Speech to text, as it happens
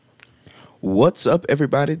What's up,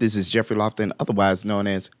 everybody? This is Jeffrey Lofton, otherwise known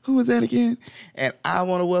as Who Is That Again? And I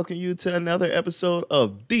want to welcome you to another episode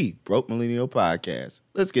of the Broke Millennial Podcast.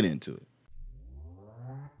 Let's get into it.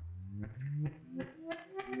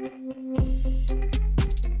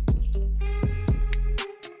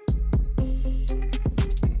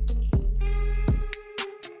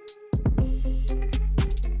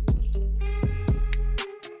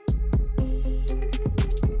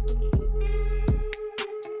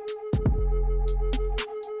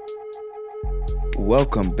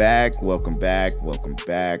 Welcome back. We're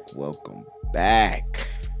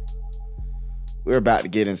about to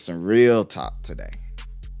get in some real talk today.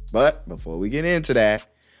 But before we get into that,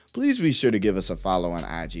 please be sure to give us a follow on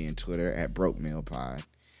IG and Twitter at BrokeMillPod.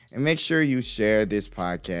 And make sure you share this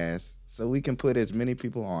podcast so we can put as many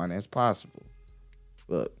people on as possible.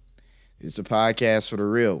 Look, it's a podcast for the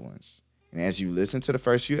real ones. And as you listen to the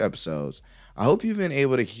first few episodes, I hope you've been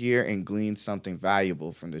able to hear and glean something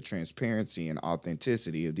valuable from the transparency and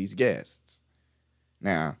authenticity of these guests.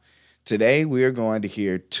 Now, today we are going to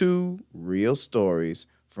hear two real stories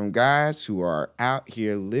from guys who are out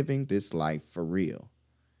here living this life for real.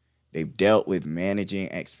 They've dealt with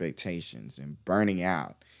managing expectations and burning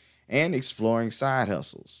out and exploring side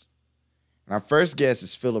hustles. And our first guest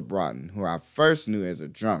is Philip Broughton, who I first knew as a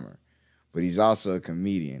drummer, but he's also a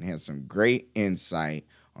comedian, has some great insight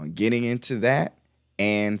on getting into that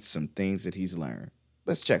and some things that he's learned.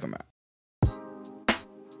 Let's check him out.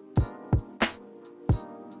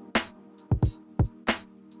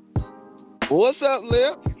 What's up,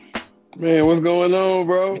 Lip? Man, what's going on,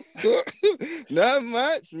 bro? Not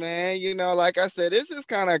much, man. You know, like I said, this is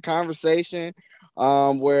kind of a conversation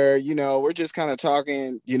where, you know, we're just kind of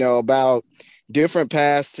talking, you know, about different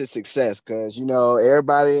paths to success because, you know,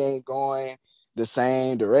 everybody ain't going the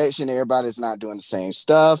same direction. Everybody's not doing the same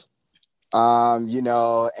stuff. You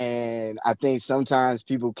know, and I think sometimes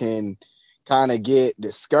people can kind of get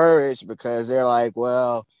discouraged because they're like,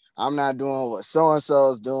 well, I'm not doing what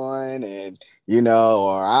so-and-so is doing. And, you know,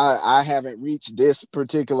 or I haven't reached this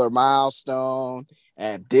particular milestone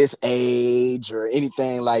at this age or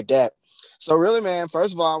anything like that. So really, man,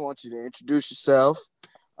 first of all, I want you to introduce yourself.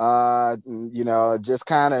 You know, just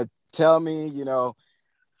kind of tell me, you know,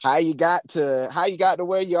 how you got to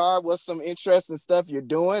where you are, what's some interesting stuff you're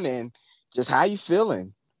doing, and just how you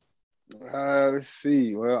feeling. Let's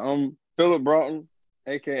see. Well, I'm Philip Broughton,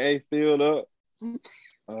 aka Filled Up,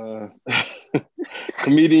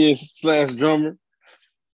 comedian / drummer.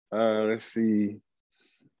 Let's see.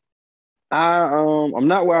 I'm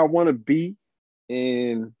not where I want to be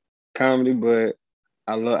in comedy, but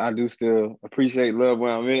I do still appreciate love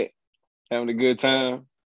where I'm at, having a good time.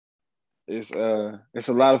 It's a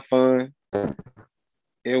lot of fun.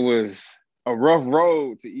 It was a rough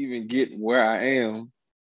road to even get where I am.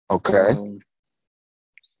 Okay.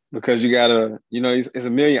 Because you gotta, you know, it's a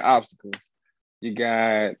million obstacles.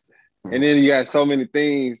 And then you got so many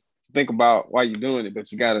things to think about while you're doing it, but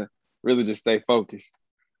you gotta really just stay focused.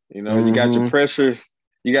 You know, you got your pressures.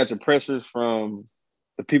 You got your pressures from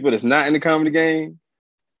the people that's not in the comedy game,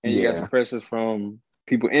 and you got your pressures from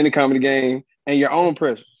people in the comedy game, and your own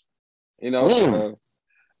pressures. You know,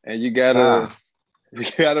 and you gotta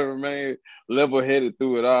remain level-headed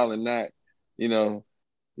through it all, and not, you know,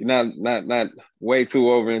 you're not way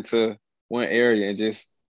too over into one area, and just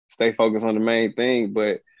stay focused on the main thing.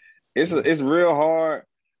 But it's real hard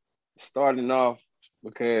starting off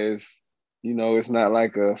because, you know, it's not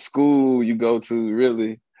like a school you go to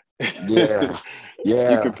really. Yeah.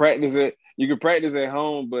 You can practice it. You can practice at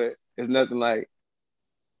home, but it's nothing like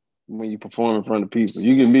when you perform in front of people.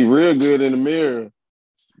 You can be real good in the mirror,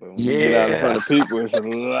 but when you get out in front of people, it's a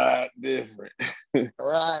lot different.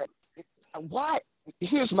 Right. What?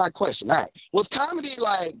 Here's my question. All right. Was comedy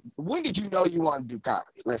like, when did you know you want to do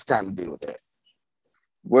comedy? Let's kind of deal with that.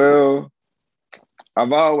 Well,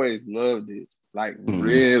 I've always loved it. Like,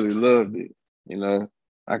 really loved it. You know,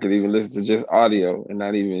 I could even listen to just audio and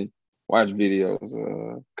not even watch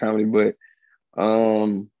videos, comedy. But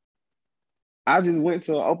I just went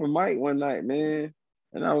to an open mic one night, man,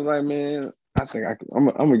 and I was like, man, I think I'm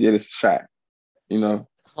gonna give this a shot, you know.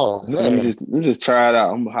 Oh man, let me just try it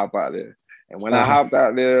out. I'm gonna hop out there, and when I hopped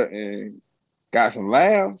out there and got some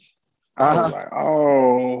laughs, I was like,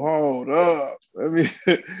 oh, hold up, let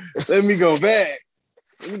me go back.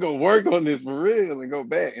 Let me go work on this for real and go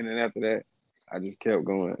back. And then after that, I just kept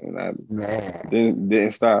going, and I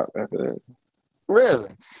didn't stop after that.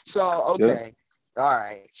 Really? So okay, all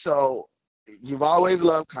right. So you've always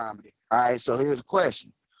loved comedy. All right. So here's a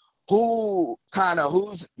question: who's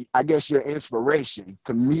I guess your inspiration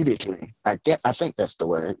comedically? I think that's the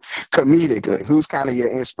word. Comedically, who's kind of your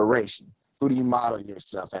inspiration? Who do you model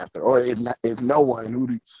yourself after? Or if not, if no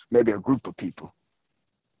one, maybe a group of people?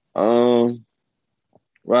 Well,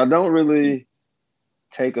 I don't really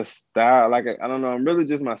take a style. Like, I don't know. I'm really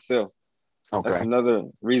just myself. Okay. That's another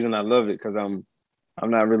reason I love it, because I'm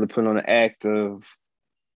not really putting on an act of,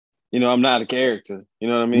 I'm not a character. You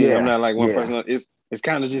know what I mean? Yeah. I'm not like one Yeah. person. It's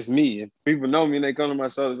kind of just me. If people know me and they come to my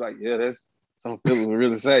show, it's like, yeah, that's something Philip would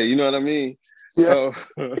really say. You know what I mean? Yeah.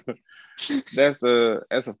 So that's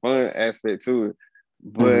a fun aspect to it.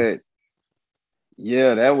 But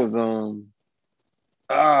yeah, that was oh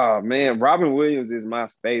man, Robin Williams is my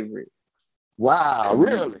favorite. Wow,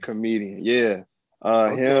 really? Comedian. Yeah.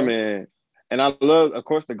 Okay. Him and I love, of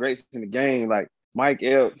course, the greats in the game, like Mike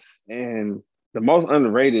Epps, and the most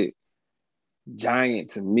underrated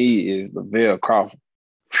giant to me is Lavelle Crawford.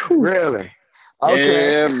 Whew. Really?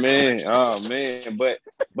 Okay. Yeah, man. Oh man.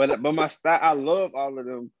 But my style, I love all of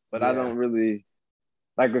them, but I don't really,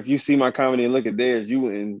 like, if you see my comedy and look at theirs, you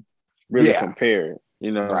wouldn't really compare it,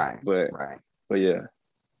 Right. But yeah.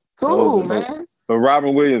 Cool, man. But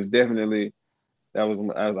Robin Williams definitely, that was,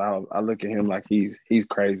 I look at him like he's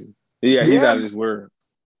crazy. Yeah, he's out of this world.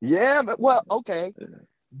 Yeah, but well, okay.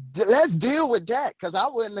 Let's deal with that, because I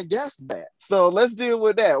wouldn't have guessed that. So let's deal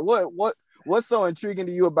with that. What's so intriguing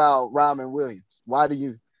to you about Robin Williams? Why do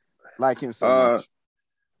you like him so much?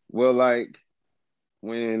 Well, like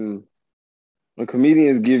when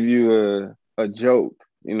comedians give you a joke,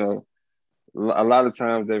 a lot of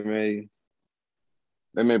times they may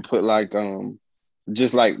put like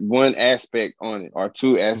just like one aspect on it, or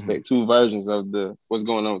two aspect, two versions of what's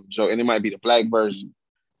going on with the joke, and it might be the black version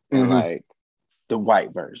and like the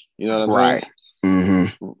white version. You know what I'm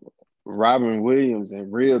saying? Robin Williams, in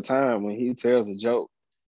real time, when he tells a joke,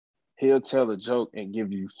 he'll tell a joke and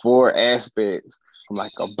give you four aspects, from like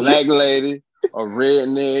a black lady, a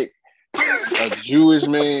redneck, a Jewish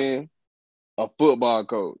man, a football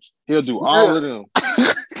coach. He'll do all of them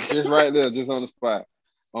just right there, just on the spot,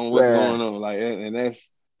 on what's going on. Like, and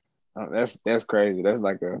that's crazy. That's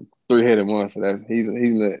like a three-headed monster. He's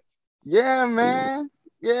nuts. Yeah, man.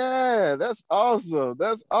 Yeah, that's awesome.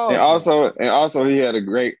 That's awesome. And also he had a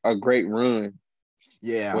great run.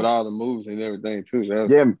 Yeah. With all the moves and everything too.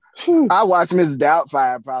 I watch Mrs.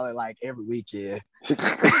 Doubtfire probably like every weekend.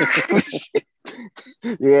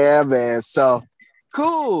 Yeah, man. So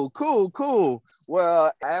cool.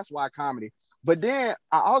 Well, that's why comedy. But then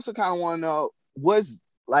I also kind of want to know, what's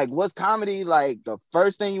comedy like the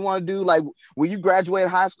first thing you want to do? Like when you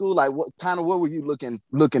graduated high school, like what were you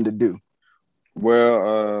looking to do?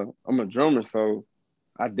 Well, I'm a drummer, so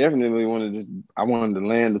I definitely I wanted to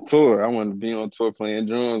land the tour. I wanted to be on tour playing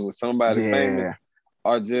drums with somebody famous,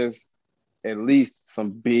 or just at least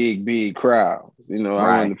some big crowds. I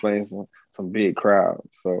wanted to play in some big crowds.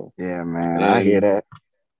 So yeah, man, I hear that.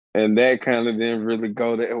 And that kind of didn't really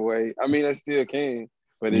go that way. I mean, I still can,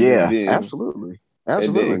 but it absolutely.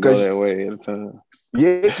 It didn't go that way at the time.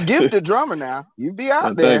 Yeah, gifted drummer now. You be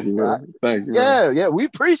out there. Thank you, man. Thank you. Yeah, man. We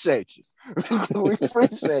appreciate you. We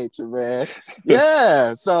appreciate you, man.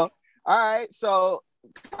 Yeah. So, all right. So,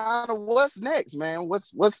 kind of what's next, man?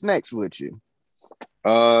 What's next with you?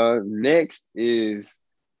 Next is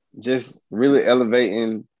just really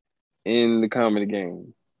elevating in the comedy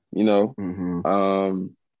game.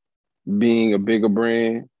 Being a bigger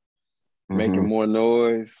brand, making more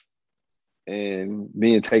noise, and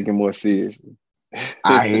being taken more seriously.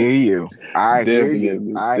 I hear you. I hear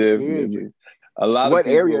you. A lot what of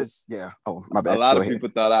people, areas? Yeah. Oh, my bad. A lot of people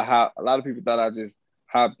thought I just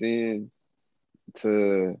hopped in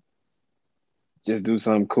to just do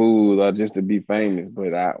something cool or just to be famous.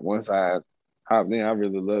 But once I hopped in, I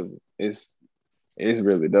really love it. It's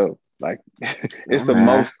really dope. Like it's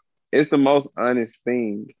the most honest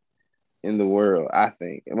thing in the world, I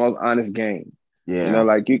think. The most honest game. Yeah.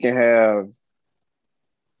 Like you can have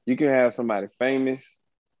somebody famous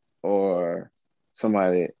or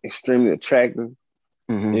somebody extremely attractive,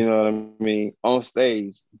 you know what I mean, on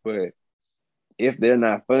stage. But if they're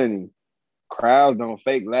not funny, crowds don't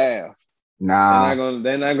fake laugh. No.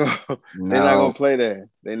 They're not gonna play that.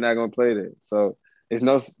 They're not gonna play that. So it's the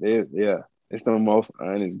most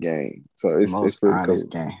honest game. So it's pretty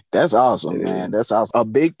honest cool. game. That's awesome, man. That's awesome. A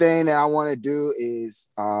big thing that I want to do is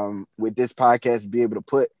with this podcast, be able to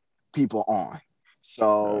put people on.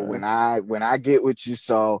 So when I get with you,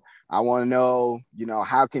 so I want to know,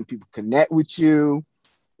 how can people connect with you,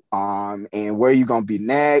 and where you're gonna be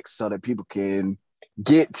next, so that people can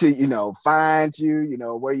get to, find you,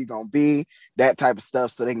 where you're gonna be, that type of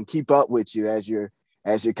stuff, so they can keep up with you as you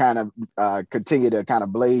kind of continue to kind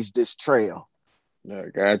of blaze this trail. Yeah,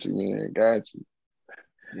 got you, man. Got you.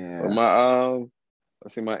 Yeah. But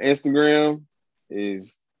Let's see. My Instagram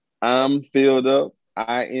is I'm filled up.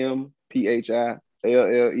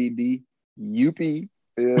 IMPHILLEDUP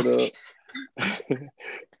filled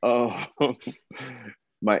up.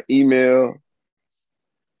 My email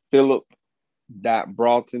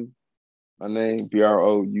Philip.Broughton. My name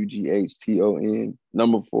BROUGHTON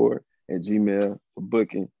 #4 at Gmail for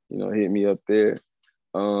booking. Hit me up there.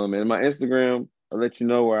 And my Instagram, I'll let you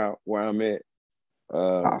know where I'm at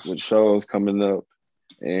Awesome. with shows coming up.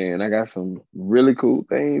 And I got some really cool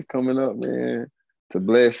things coming up, man, to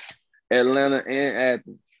bless Atlanta and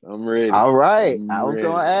Athens. I'm ready. All right. I was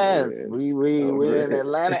gonna ask. We're in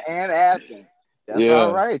Atlanta and Athens. That's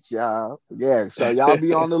all right, y'all. Yeah. So y'all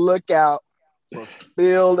be on the lookout for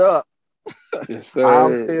Filled Up. Yes, sir.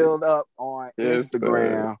 I'm Filled Up on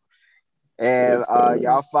Instagram. Sir. And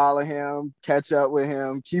y'all follow him, catch up with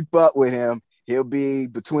him, keep up with him. He'll be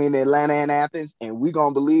between Atlanta and Athens, and we're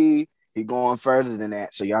gonna believe he's going further than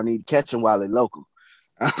that. So y'all need to catch him while he's local.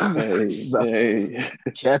 Catch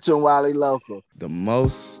him while he's local. The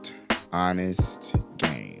most honest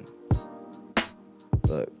game.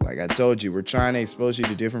 Look, like I told you, we're trying to expose you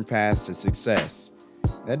to different paths to success.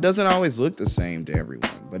 That doesn't always look the same to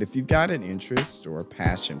everyone, but if you've got an interest or a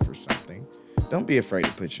passion for something, don't be afraid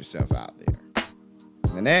to put yourself out there.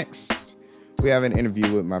 And next, we have an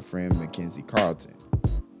interview with my friend Mackenzie Carlton.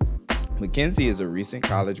 Mackenzie is a recent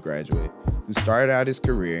college graduate who started out his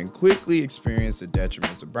career and quickly experienced the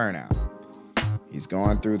detriments of burnout. He's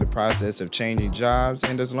gone through the process of changing jobs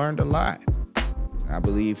and has learned a lot. I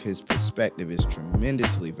believe his perspective is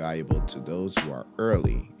tremendously valuable to those who are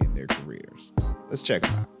early in their careers. Let's check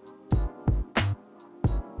him out.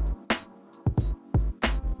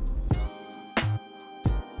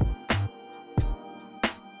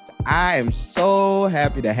 I am so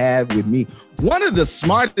happy to have with me one of the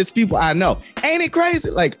smartest people I know. Ain't it crazy?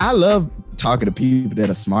 Like, I love talking to people that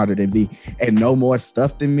are smarter than me and know more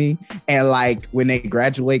stuff than me. And like when they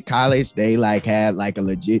graduate college, they like had like a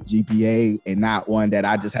legit GPA and not one that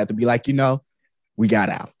I just had to be like, we got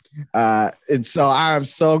out. And so I'm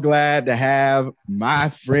so glad to have my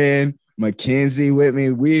friend Mackenzie with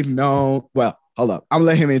me. We've known, well, hold up. I'm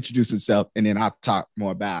gonna let him introduce himself and then I'll talk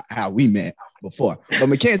more about how we met before. But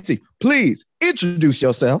Mackenzie, please introduce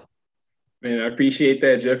yourself. Man, I appreciate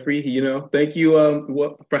that, Jeffrey. Thank you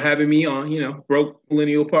for having me on, Broke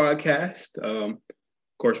Millennial podcast. Of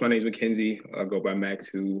course, my name is Mackenzie. I go by Max,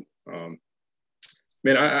 who,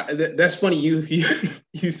 man, that's funny. You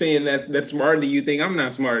saying that's smarter than you think. I'm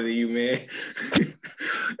not smarter than you, man.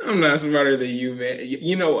 I'm not smarter than you,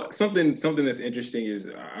 man. Something that's interesting is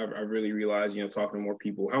I really realized, talking to more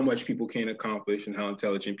people, how much people can accomplish and how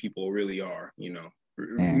intelligent people really are,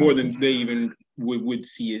 more than they even would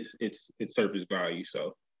see its surface value.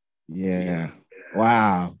 So yeah.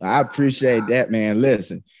 Wow, I appreciate that, man.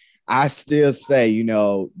 Listen, I still say,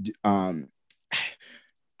 I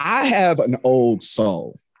have an old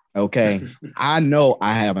soul. Okay, I know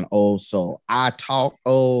I have an old soul. I talk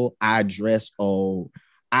old, I dress old,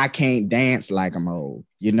 I can't dance like I'm old.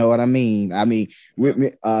 You know what I mean? With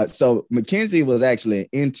me, so Mackenzie was actually an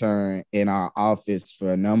intern in our office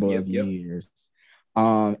for a number of years.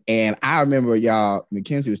 And I remember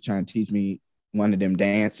Mackenzie was trying to teach me one of them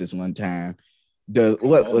dances one time.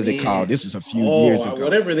 What was it called? This was a few years ago.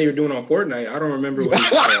 Whatever they were doing on Fortnite, I don't remember what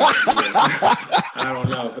it was. I don't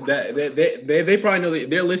know. They probably know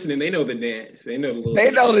they're listening. They know the dance. They know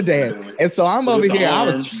the dance. And so I'm over here.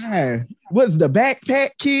 I was trying. What's the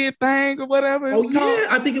backpack kid thing or whatever?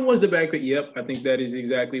 I think it was the backpack. Yep, I think that is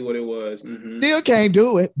exactly what it was. Mm-hmm. Still can't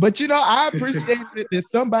do it, but I appreciate that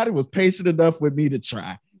somebody was patient enough with me to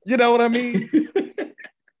try. You know what I mean?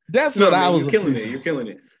 That's what I was. You're killing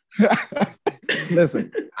it.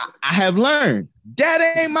 Listen, I have learned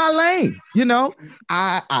that ain't my lane.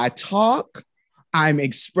 I talk. I'm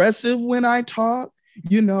expressive when I talk.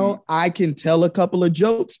 I can tell a couple of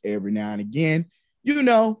jokes every now and again.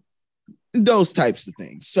 Those types of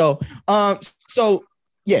things. So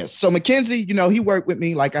yes. So Mackenzie, he worked with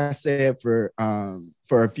me, like I said, for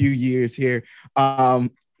a few years here.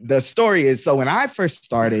 The story is, so when I first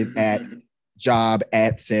started at job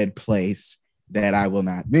at said place that I will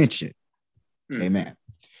not mention, amen.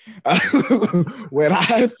 When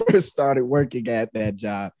I first started working at that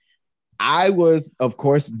job, I was, of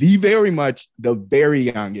course, the very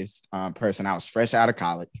youngest person. I was fresh out of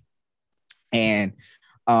college, and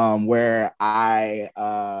where I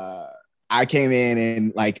came in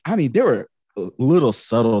and there were little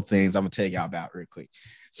subtle things I'm gonna tell y'all about real quick.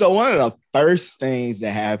 So one of the first things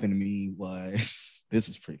that happened to me was, this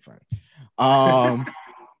is pretty funny. I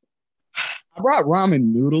brought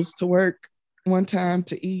ramen noodles to work one time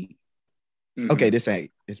to eat. Okay, this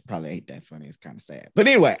probably ain't that funny. It's kind of sad. But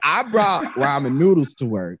anyway, I brought ramen noodles to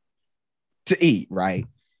work to eat, right?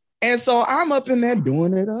 And so I'm up in there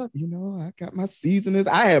doing it up. I got my seasonings.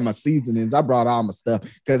 I had my seasonings. I brought all my stuff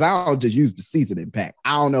because I don't just use the seasoning pack.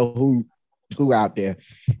 I don't know who out there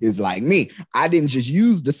is like me. I didn't just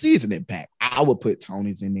use the seasoning pack. I would put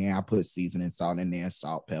Tony's in there. I put seasoning salt in there,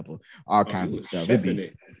 salt, pepper, all kinds of stuff.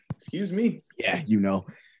 Excuse me. Yeah,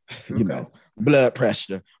 blood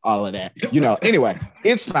pressure, all of that. Anyway,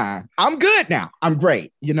 it's fine. I'm good now. I'm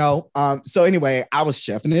great. So anyway, I was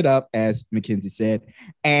chefing it up, as Mackenzie said,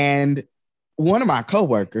 and one of my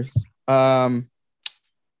coworkers,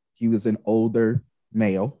 he was an older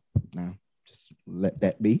male. Now, just let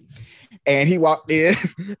that be. And he walked in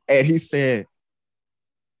and he said,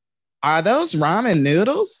 "Are those ramen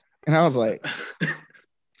noodles?" And I was like,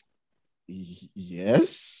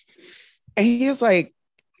 "Yes." And he was like,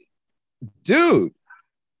 "Dude,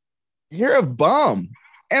 you're a bum."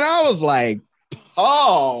 And I was like,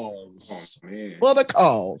 pause for the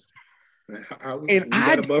cause. And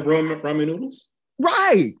I got above ramen noodles?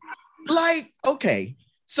 Right. Like, okay.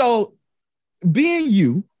 So being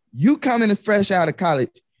you coming fresh out of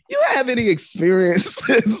college, you have any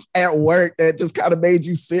experiences at work that just kind of made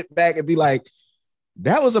you sit back and be like,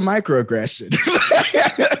 that was a microaggression?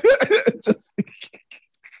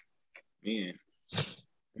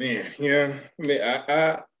 Man, yeah.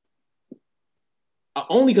 I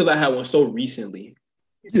only because I had one so recently.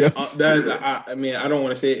 Yeah. I don't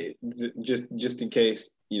want to say it just in case,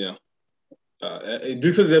 just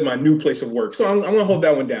because it's my new place of work. So I'm gonna hold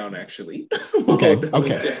that one down. Actually.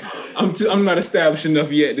 Okay. I'm not established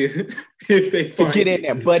enough yet if they to get in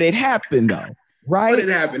there, but it happened though, right? But it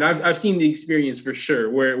happened. I've seen the experience for sure.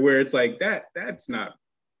 Where it's like that's not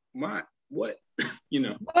my what.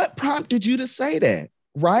 What prompted you to say that?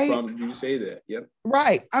 Right? Prompted you to say that. Yep.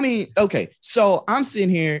 Right. I mean, okay. So I'm sitting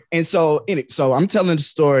here, and so I'm telling the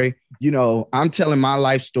story. I'm telling my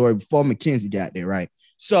life story before Mackenzie got there, right?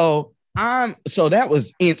 So that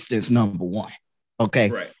was instance number one. Okay.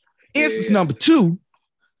 Right. Instance number two,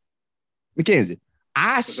 Mackenzie,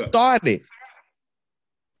 I started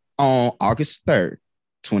on August 3rd,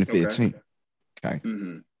 2015. Okay.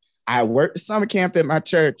 Mm-hmm. I worked the summer camp at my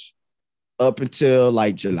church up until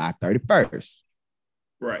like July 31st.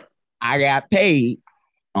 Right. I got paid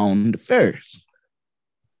on the 1st.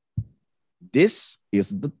 This is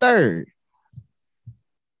the 3rd.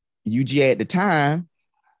 UG at the time,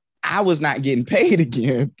 I was not getting paid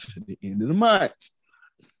again to the end of the month.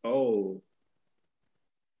 Oh,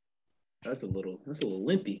 that's a little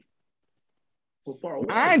lengthy.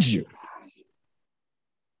 Mind you,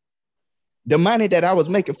 the money that I was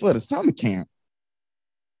making for the summer camp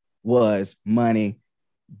was money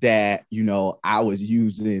that, I was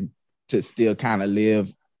using to still kind of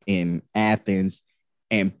live in Athens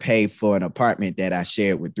and pay for an apartment that I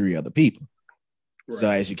shared with 3 other people. Right. So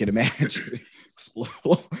as you can imagine,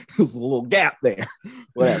 there's a little gap there.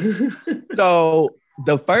 Whatever. So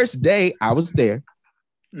the first day I was there,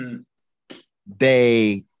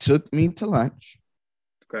 they took me to lunch.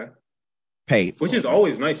 Okay. Paid. Which is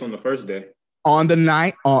always nice on the first day. On the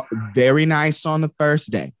night, very nice on the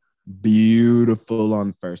first day. Beautiful on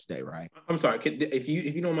the first day, right? I'm sorry, if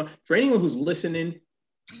you don't mind, for anyone who's listening,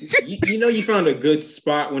 you found a good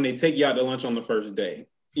spot when they take you out to lunch on the first day.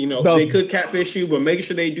 They could catfish you, but make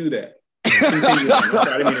sure they do that. Continue on.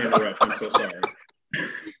 I didn't mean to interrupt. I'm so sorry.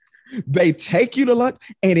 They take you to lunch,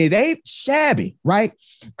 and it ain't shabby, right?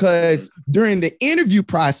 Because during the interview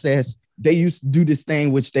process, they used to do this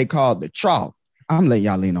thing which they called the trough. I'm letting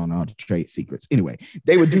y'all in on all the trade secrets. Anyway,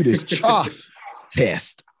 they would do this trough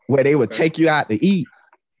test where they would take you out to eat,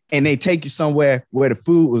 and they take you somewhere where the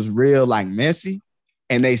food was real, like messy,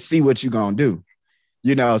 and they see what you're gonna do.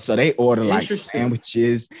 So they order like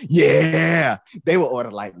sandwiches. Yeah. They will order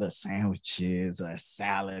like little sandwiches or a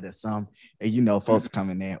salad or something. And, folks come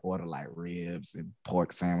in there and order like ribs and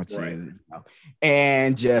pork sandwiches, right.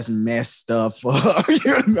 And just mess stuff up,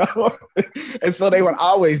 And so they would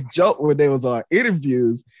always joke when they was on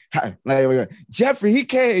interviews. Like, Jeffrey,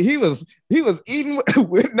 he was eating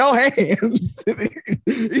with no hands.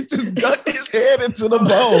 He just ducked his head into the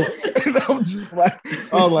bowl. And I'm just like,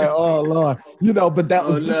 oh Lord, but that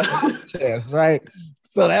was the test, right?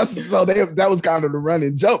 So that was kind of the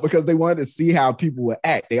running joke because they wanted to see how people would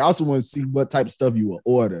act. They also wanted to see what type of stuff you would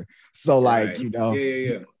order. So like,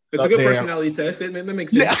 Yeah. It's a good personality test. That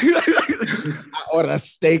makes sense. Yeah. I ordered a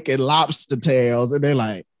steak and lobster tails, and they're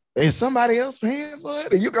like, is somebody else paying for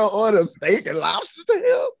it? And you go order steak and lobster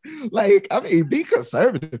tails? Like, I mean, be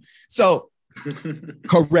conservative. So,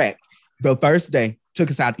 correct. The first day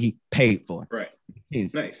took us out to eat, paid for it. Right.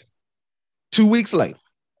 Nice. 2 weeks later.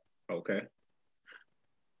 Okay.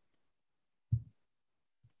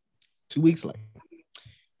 2 weeks later,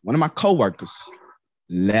 one of my coworkers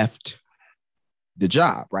left the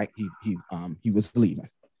job. Right, he was leaving.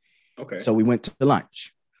 Okay. So we went to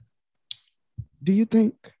lunch. Do you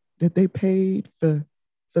think that they paid for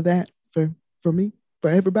that for me, for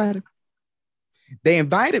everybody? They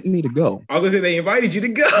invited me to go. I was gonna say they invited you to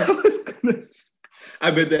go.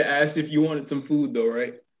 I bet they asked if you wanted some food though,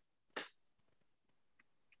 right?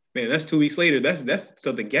 Man, that's 2 weeks later. That's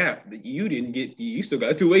so the gap that you didn't get. You still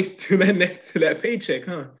got 2 weeks to that paycheck,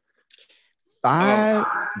 huh?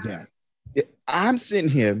 Yeah. I'm sitting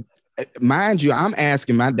here, mind you. I'm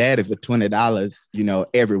asking my daddy for $20,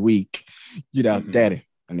 every week. Daddy,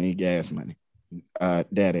 I need gas money.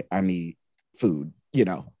 Daddy, I need food.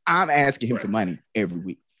 I'm asking him for money every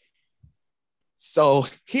week. So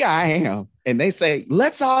here I am, and they say,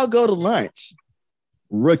 let's all go to lunch.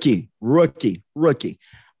 Rookie.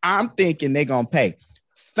 I'm thinking they're going to pay.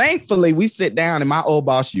 Thankfully, we sit down, and my old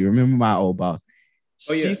boss, you remember my old boss?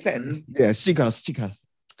 Oh, yeah. She said, she goes,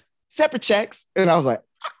 separate checks. And I was like,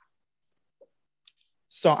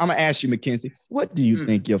 so I'm going to ask you, Mackenzie, what do you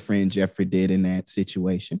think your friend Jeffrey did in that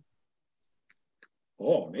situation?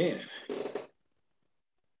 Oh, man.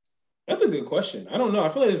 That's a good question. I don't know. I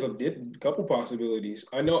feel like there's a couple possibilities.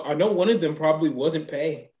 I know one of them probably wasn't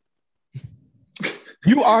pay.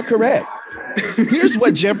 You are correct. Here's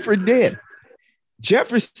what Jeffrey did.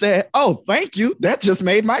 Jeffrey said, oh, thank you. That just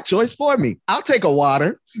made my choice for me. I'll take a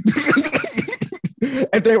water.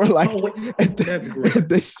 And they were like, that's great. And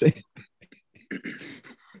they said,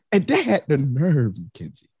 and they had the nerve,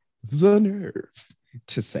 Mackenzie, the nerve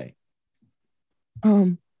to say,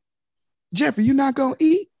 Jeffrey, you not going to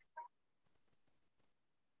eat?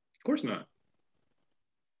 Of course not.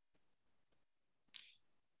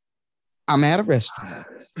 I'm at a restaurant.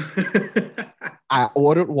 I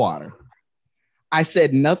ordered water. I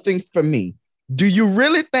said nothing for me. Do you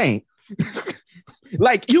really think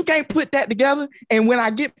like you can't put that together? And when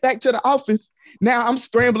I get back to the office, now I'm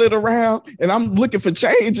scrambling around and I'm looking for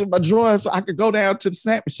change in my drawer so I could go down to the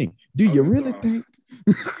snap machine. Do you really think?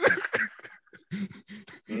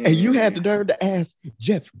 And you had the nerve to ask,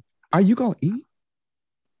 Jeffrey, are you going to eat?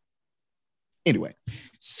 Anyway,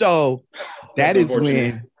 so that is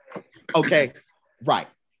when, okay, right.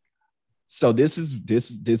 So this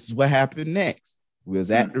is what happened next. We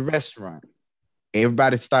was at the restaurant.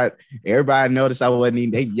 Everybody noticed I wasn't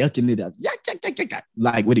eating. They yucking it up, yuck,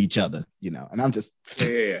 like with each other, and I'm just,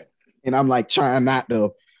 and I'm like trying not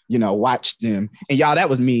to, watch them. And y'all, that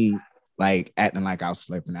was me like acting like I was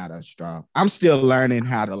slipping out of a straw. I'm still learning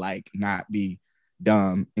how to like not be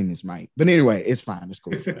dumb in this mic. But anyway, it's fine. It's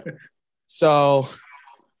cool. So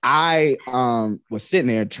I was sitting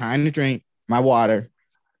there trying to drink my water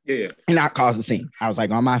and not cause a scene. I was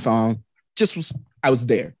like on my phone, I was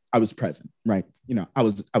there. I was present, right? I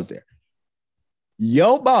was there.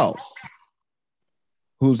 Your boss,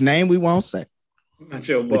 whose name we won't say. Not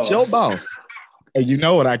your boss. But your boss. And you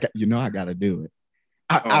know what I got to do it.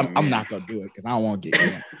 I'm not going to do it because I don't want to get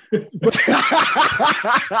canceled.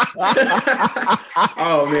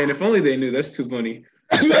 Oh, man, if only they knew. That's too funny.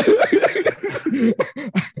 I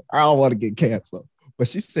don't want to get canceled. But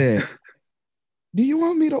she said, do you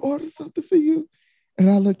want me to order something for you? And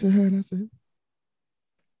I looked at her and I said,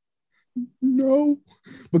 no.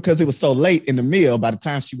 Because it was so late in the meal by the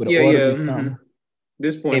time she would have ordered me something.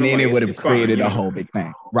 This point, and then it would have created a whole big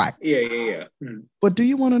thing. Right. Yeah. But do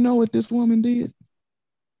you want to know what this woman did?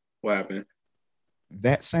 What happened?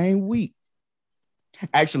 That same week.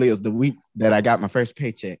 Actually, it was the week that I got my first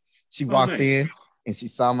paycheck. She walked in and she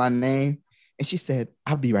saw my name and she said,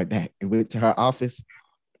 I'll be right back. And went to her office,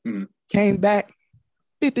 came back,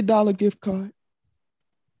 $50 gift card.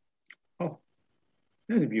 Oh,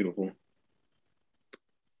 that's beautiful.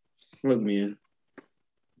 Look, man.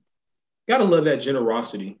 Gotta love that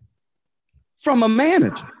generosity. From a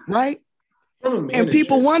manager, right? From a manager. And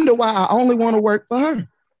people wonder why I only want to work for her.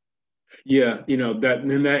 Yeah,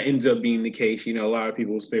 that ends up being the case. A lot of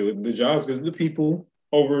people stay with the jobs because of the people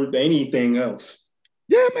over anything else.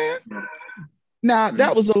 Yeah, man. Now,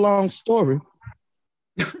 that was a long story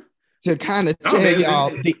to kind of tell y'all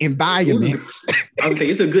the environment. I would say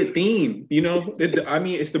it's a good theme.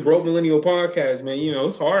 It's the Broke Millennial podcast, man.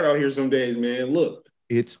 It's hard out here some days, man. Look.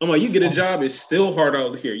 You get a job, it's still hard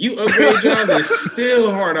out here. You upgrade a job, it's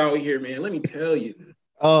still hard out here, man. Let me tell you.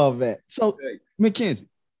 Oh, man. So, Mackenzie,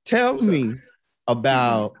 tell me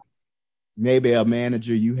about maybe a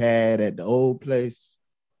manager you had at the old place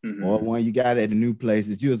or one you got at the new place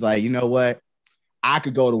that you was like, you know what? I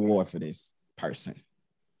could go to war for this person,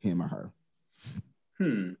 him or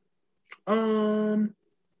her.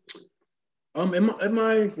 Am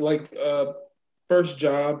I like first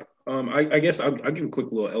job? I guess I'll give a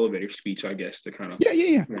quick little elevator speech, I guess, to kind of give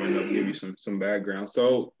you some background.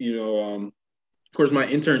 So, of course, my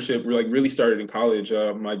internship really started in college,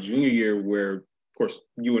 my junior year, where of course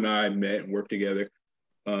you and I met and worked together.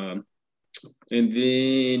 And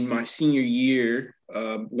then my senior year,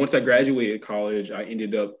 once I graduated college, I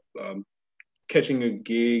ended up catching a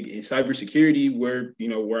gig in cybersecurity where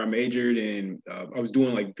I majored, and I was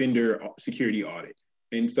doing like vendor security audit.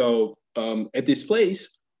 And so at this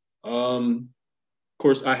place, of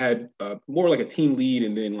course, I had more like a team lead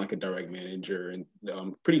and then like a direct manager, and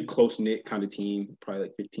pretty close knit kind of team, probably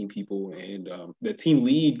like 15 people. And the team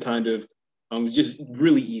lead kind of was just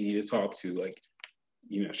really easy to talk to. Like,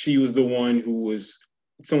 she was the one who was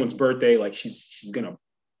someone's birthday, like she's gonna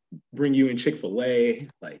bring you in Chick-fil-A,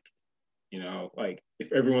 like, like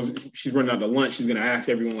if she's running out to lunch, she's gonna ask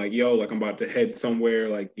everyone like, yo, like I'm about to head somewhere,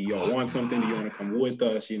 like, do y'all want something? Do you want to come with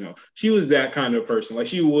us? She was that kind of person. Like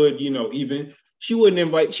she would, she would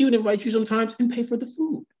invite you sometimes and pay for the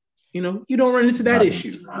food. You don't run into that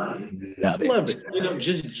issue. Love it.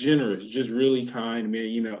 Just generous, just really kind,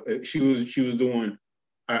 man. She was the one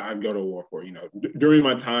I'd go to war for. During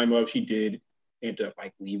my time up, she did end up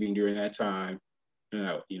like leaving during that time.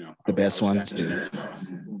 The best ones do.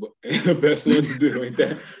 The best ones do like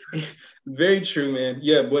that. Very true, man.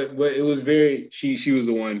 Yeah, but it was very. She was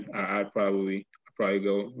the one I'd probably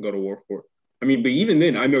go to war for. I mean, but even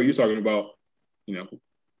then, I know you're talking about,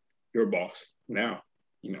 your boss now.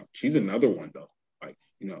 She's another one though. Like,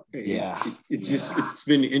 it's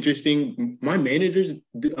been interesting. My managers,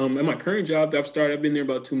 at my current job that I've been there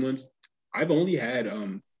about 2 months. I've only had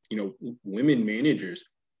women managers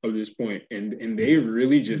of this point, and they've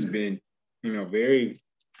really just been very,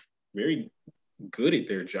 very good at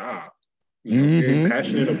their job, very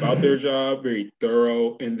passionate about their job, very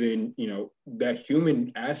thorough, and then that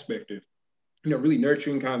human aspect of really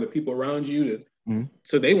nurturing kind of the people around you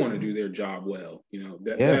so they want to do their job well.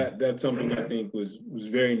 That's something I think was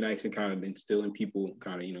very nice, and kind of instilling people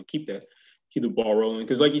kind of keep the ball rolling,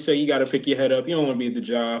 because like you say, you got to pick your head up. You don't want to be at the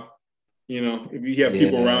job. If you have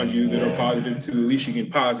people around you that are positive too, at least you can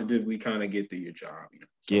positively kind of get through your job.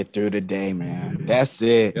 Get through the day, man. That's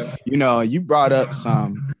it. Yep. You brought up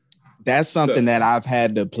that's something that I've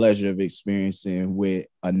had the pleasure of experiencing with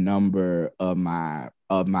a number of my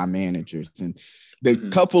managers. And the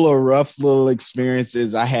couple of rough little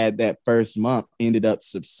experiences I had that first month ended up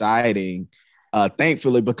subsiding,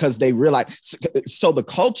 thankfully, because they realized. So the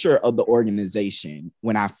culture of the organization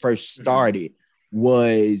when I first started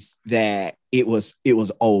was that it was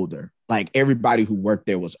older. Like everybody who worked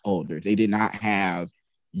there was older. They did not have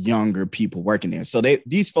younger people working there. So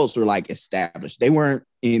these folks were like established. They weren't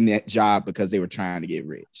in that job because they were trying to get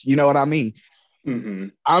rich. You know what I mean?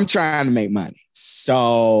 I'm trying to make money.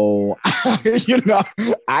 So,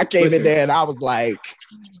 I came in there and I was like,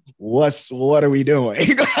 what are we doing?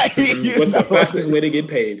 What's the fastest way to get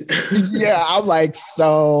paid? Yeah, I'm like,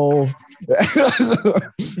 so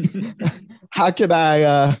how can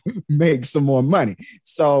I make some more money?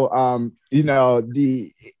 So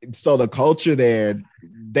the culture there,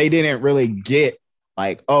 they didn't really get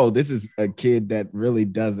like, oh, this is a kid that really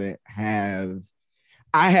doesn't have.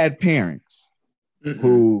 I had parents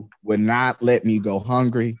who would not let me go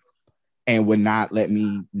hungry and would not let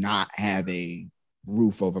me not have a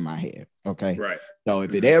roof over my head. Okay. Right. So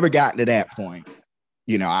if it ever got to that point,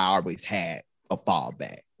 I always had a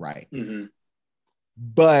fallback. Right.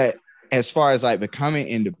 But as far as like becoming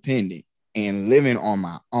independent and living on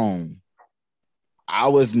my own, I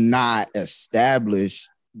was not established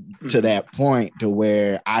to that point to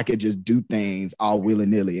where I could just do things all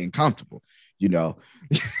willy-nilly and comfortable. I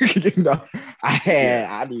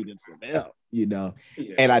needed some help, and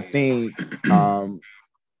I think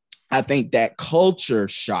that culture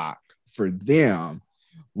shock for them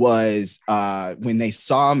was when they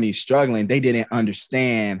saw me struggling, they didn't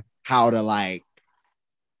understand how to like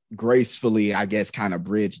gracefully, I guess, kind of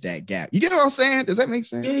bridge that gap. You get what I'm saying? Does that make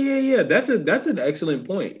sense? Yeah. That's an excellent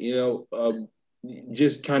point.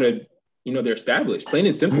 Just kind of, they're established, plain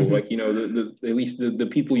and simple. Like, at least the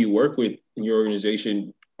people you work with in your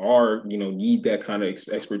organization are, need that kind of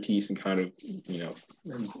expertise and kind of,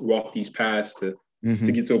 walk these paths to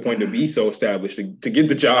get to a point to be so established, to get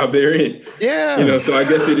the job they're in. Yeah. So I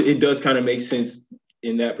guess it does kind of make sense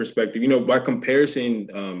in that perspective. By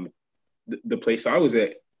comparison, the place I was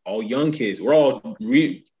at, all young kids. We're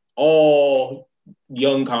all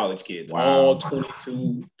young college kids, all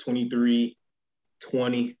 22, 23,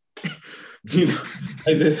 20.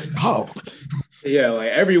 Yeah, like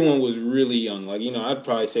everyone was really young. Like, I'd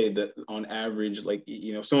probably say that on average, like,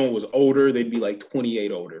 if someone was older, they'd be like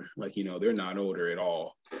 28 older. Like, they're not older at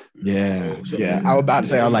all. Yeah, So, yeah. I was about to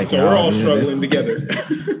say, I was like, so we're oh, all man, struggling together.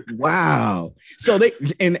 wow. So they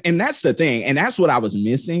and that's the thing, and that's what I was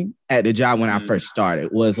missing at the job when I first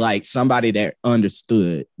started was like somebody that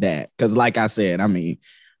understood that. Because, like I said, I mean,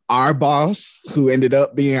 our boss, who ended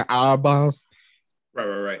up being our boss,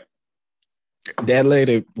 Right. that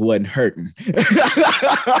lady wasn't hurting.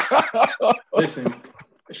 Listen,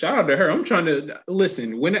 shout out to her. I'm trying to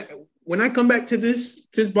listen. When I come back to this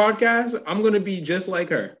podcast, I'm gonna be just like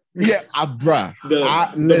her. Yeah, bruh.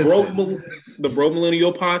 The Broke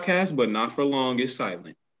Millennial podcast, but not for long, is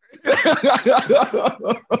silent.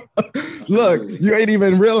 Look, you ain't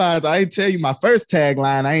even realize I ain't tell you my first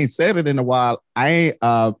tagline. I ain't said it in a while. I ain't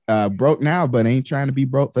broke now, but ain't trying to be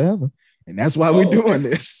broke forever. And that's why we're doing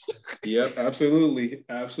this. Yep, absolutely.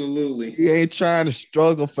 You ain't trying to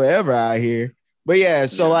struggle forever out here. But yeah,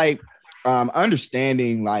 so like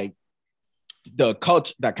understanding like the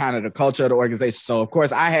culture, the culture of the organization. So of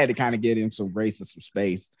course I had to kind of get in some grace and some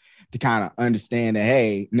space to kind of understand that,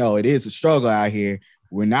 hey, no, it is a struggle out here.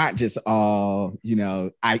 We're not just all,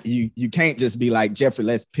 you can't just be like, Jeffrey,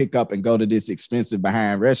 let's pick up and go to this expensive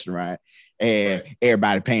behind restaurant and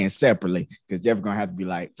everybody paying separately, because Jeffrey's gonna have to be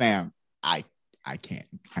like, fam, I can't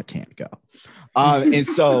go. And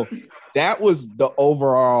so that was the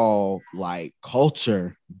overall like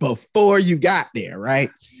culture before you got there,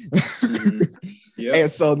 right? Yep.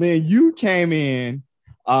 And so then you came in,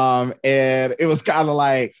 and it was kind of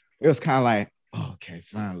like, oh, okay,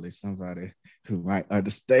 finally somebody who might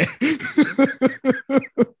understand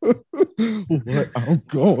what I'm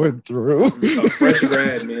going through. A fresh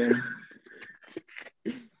grad, man.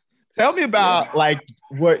 Tell me about like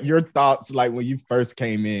what your thoughts like when you first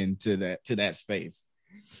came into that space.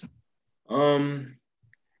 Man,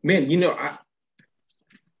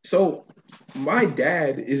 so my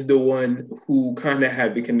dad is the one who kind of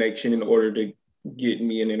had the connection in order to get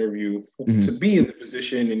me an interview to be in the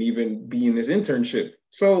position and even be in this internship.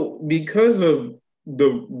 So because of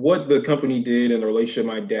what the company did and the relationship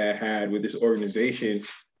my dad had with this organization,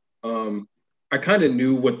 I kind of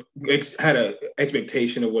knew had an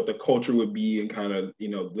expectation of what the culture would be and kind of,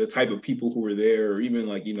 the type of people who were there, or even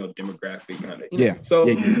like, demographic kind of. So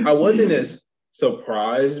I wasn't as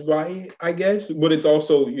surprised by it, I guess, but it's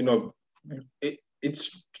also,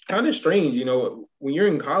 it's kind of strange, when you're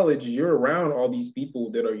in college, you're around all these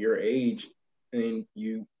people that are your age and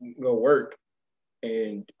you go work,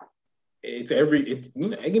 and it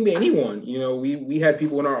can be anyone. We had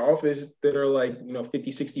people in our office that are like,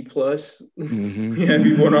 50, 60 plus. We had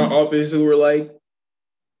people in our office who were like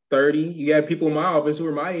 30. You had people in my office who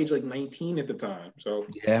were my age, like 19 at the time. So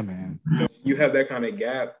yeah, man, you have that kind of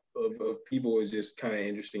gap of people. Is just kind of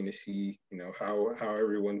interesting to see, how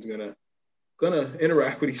everyone's gonna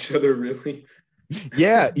interact with each other, really.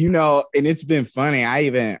 Yeah, and it's been funny.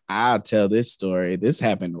 I'll tell this story. This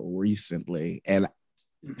happened recently, and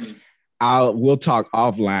we'll talk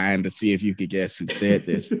offline to see if you could guess who said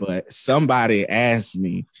this. But somebody asked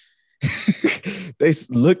me, they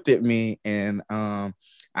looked at me, and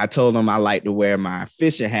I told them I like to wear my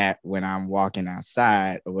fishing hat when I'm walking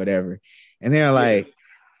outside or whatever. And they're like,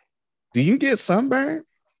 do you get sunburned?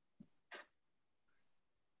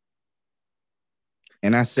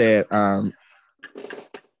 And I said,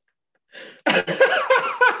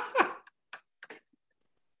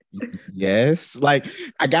 yes, like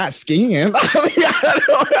I got skin.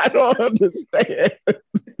 I don't understand.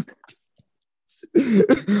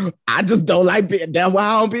 I just don't like being. That's why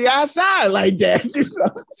I don't be outside like that.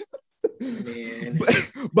 Man.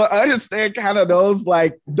 But understand kind of those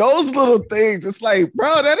little things. It's like,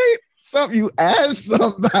 bro, that ain't something you ask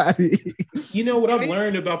somebody. What I've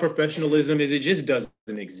learned about professionalism is it just doesn't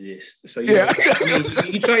exist. So you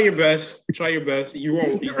try your best. You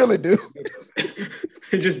won't. You really do.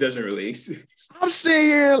 It just doesn't really exist. I'm sitting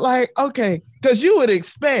here like, okay, because you would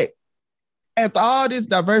expect after all this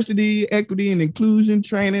diversity, equity, and inclusion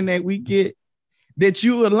training that we get, that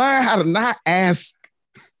you would learn how to not ask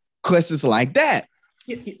questions like that.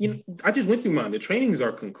 I just went through mine. The trainings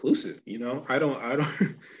are conclusive. I don't.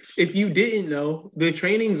 If you didn't know, the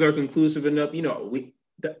trainings are conclusive enough.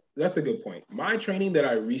 That's a good point. My training that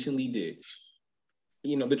I recently did,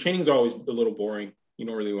 the trainings are always a little boring. You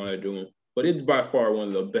don't really want to do them, but it's by far one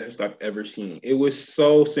of the best I've ever seen. It was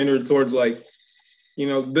so centered towards like,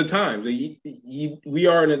 the times. We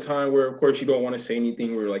are in a time where, of course, you don't want to say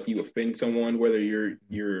anything where like you offend someone, whether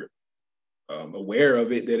you're aware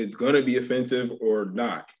of it, that it's going to be offensive or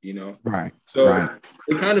not, Right. So Right.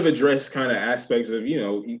 it kind of addressed kind of aspects of,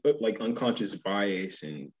 like unconscious bias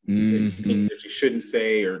and things that you shouldn't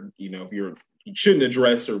say, or, if you shouldn't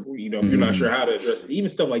address, or, if you're not sure how to address it, even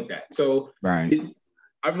stuff like that. So right.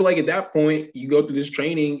 I feel like at that point, you go through this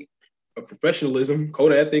training of professionalism,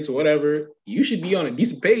 code of ethics, or whatever, you should be on a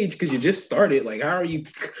decent page because you just started. Like, how are you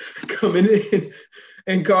coming in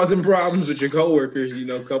and causing problems with your coworkers,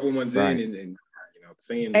 a couple months in, and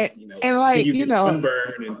saying, and like, you get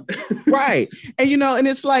sunburn and right. And, and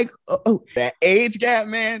it's like, that age gap,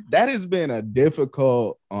 man, that has been a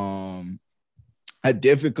difficult road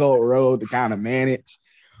to kind of manage.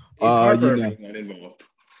 It's hard for everyone involved.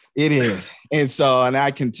 It is. And so, and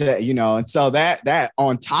I can tell, and so that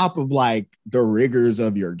on top of like the rigors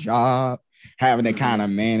of your job, having to kind of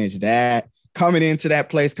manage that, coming into that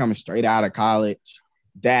place, coming straight out of college,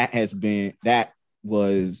 that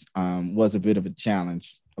was a bit of a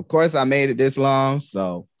challenge. Of course, I made it this long,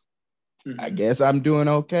 so I guess I'm doing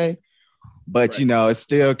okay. But, it's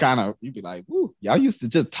still kind of, you'd be like, woo, y'all used to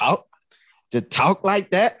just talk like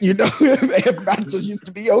that, everybody just used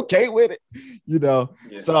to be okay with it, Yeah.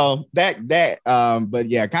 So but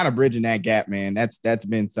yeah, kind of bridging that gap, man, that's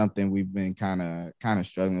been something we've been kind of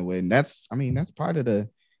struggling with. And that's part of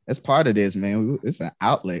this, man. It's an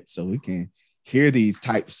outlet so we can hear these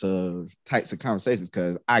types of conversations,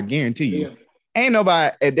 because I guarantee you, ain't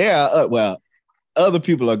nobody there. Other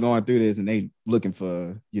people are going through this and they looking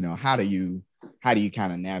for, how do you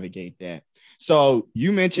kind of navigate that? So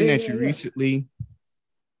you mentioned that you recently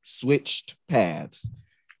switched paths.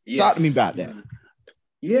 Yes. Talk to me about that.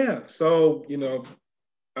 Yeah. So,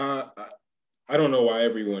 I don't know why I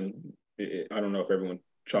don't know if everyone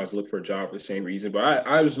tries to look for a job for the same reason, but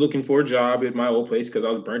I was looking for a job at my old place because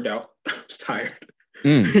I was burnt out. I was tired.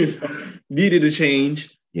 Needed a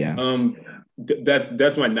change. Yeah.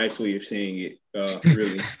 That's my nice way of saying it,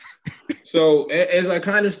 really. So as I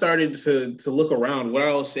kind of started to look around, what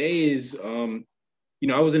I'll say is,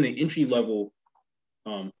 I was in an entry level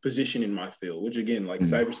position in my field, which again, like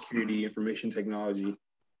cybersecurity, information technology.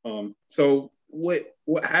 So what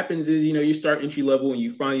happens is, you start entry level and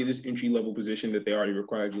you find this entry level position that they already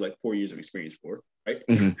required you like 4 years of experience for, right?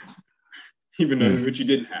 Even though which you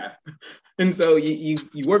didn't have. And so you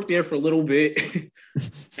work there for a little bit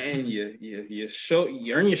and you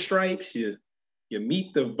earn your stripes, you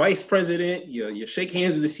meet the vice president, you shake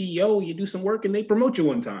hands with the CEO, you do some work, and they promote you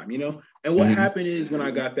one time, And what happened is, when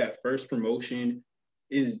I got that first promotion,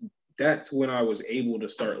 that's when I was able to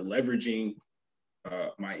start leveraging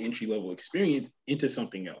my entry level experience into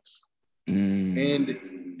something else.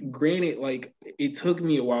 And granted, like, it took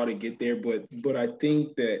me a while to get there, but I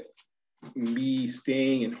think that me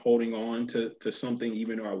staying and holding on to something,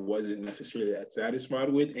 even though I wasn't necessarily that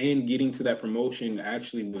satisfied with, and getting to that promotion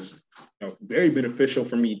actually was very beneficial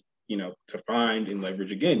for me, to find and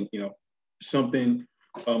leverage again, something,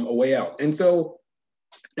 a way out. And so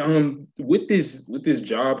with this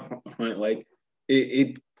job hunt, like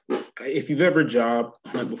if you've ever job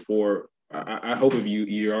hunt before, I hope if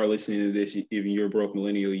you are listening to this, if you're a broke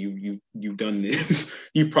millennial, you've done this.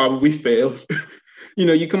 You've probably failed.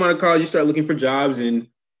 You come out of college, you start looking for jobs, and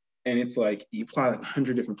it's like you apply like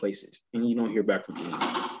 100 different places and you don't hear back from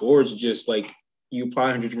anyone. Or it's just like you apply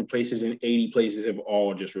 100 different places and 80 places have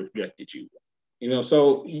all just rejected you.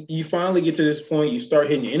 So you finally get to this point, you start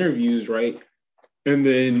hitting interviews, right? And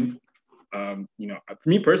then, for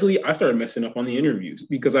me personally, I started messing up on the interviews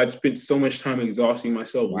because I'd spent so much time exhausting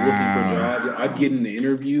myself looking for jobs. I'd get in the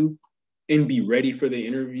interview and be ready for the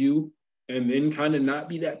interview and then kind of not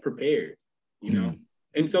be that prepared.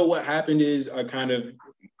 And so what happened is I kind of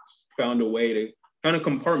found a way to kind of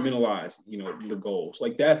compartmentalize, the goals.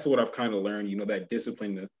 Like, that's what I've kind of learned, that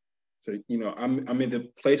discipline to I'm in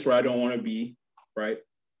the place where I don't want to be, right?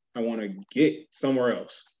 I want to get somewhere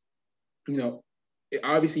else.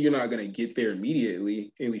 Obviously you're not going to get there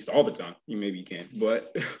immediately, at least all the time. Maybe you can,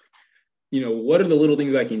 but what are the little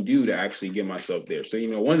things I can do to actually get myself there? So,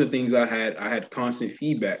 one of the things I had constant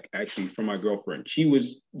feedback actually from my girlfriend. She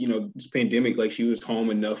was, this pandemic, like, she was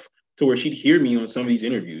home enough to where she'd hear me on some of these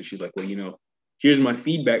interviews. She's like, well, here's my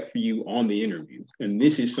feedback for you on the interview. And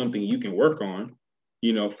this is something you can work on,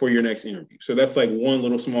 for your next interview. So that's like one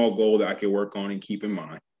little small goal that I could work on and keep in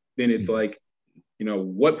mind. Then it's like,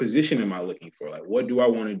 what position am I looking for? Like, what do I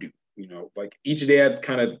want to do? Like, each day I've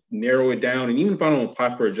kind of narrow it down. And even if I don't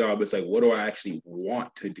apply for a job, it's like, what do I actually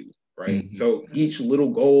want to do? Right. So each little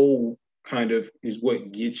goal kind of is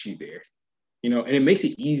what gets you there, and it makes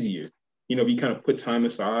it easier, if you kind of put time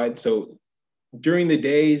aside. So during the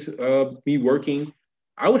days of me working,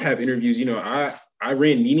 I would have interviews, I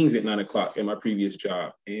ran meetings at 9 o'clock in my previous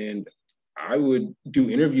job, and I would do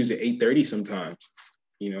interviews at 8:30 sometimes,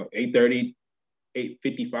 8:30,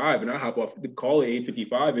 8:55, and I hop off the call at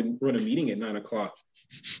 8:55 and run a meeting at 9 o'clock.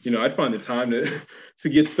 I'd find the time to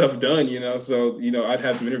get stuff done, so, I'd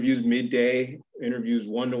have some interviews midday, interviews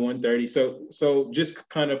 1 to 1:30. So just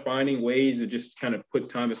kind of finding ways to just kind of put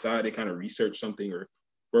time aside to kind of research something or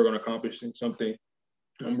work on accomplishing something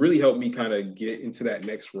really helped me kind of get into that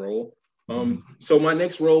next role. So my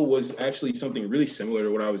next role was actually something really similar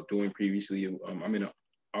to what I was doing previously.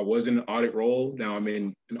 I was in an audit role. Now I'm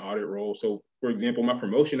in an audit role. So for example, my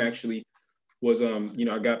promotion actually was,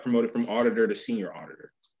 I got promoted from auditor to senior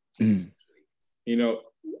auditor.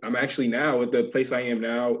 I'm actually now at the place I am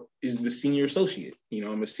now is the senior associate.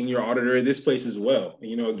 I'm a senior auditor at this place as well.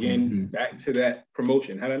 Again, back to that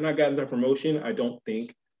promotion. Had I not gotten that promotion, I don't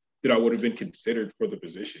think that I would have been considered for the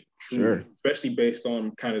position. Sure. Especially based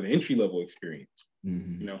on kind of the entry level experience.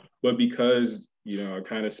 But because, I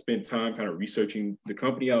kind of spent time kind of researching the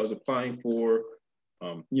company I was applying for,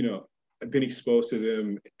 I've been exposed to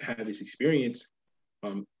them, had this experience,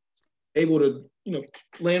 able to,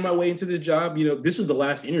 land my way into this job. This was the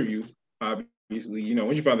last interview, obviously.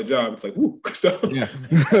 Once you find the job, it's like, woo. So yeah.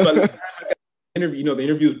 The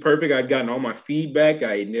interview was perfect. I'd gotten all my feedback.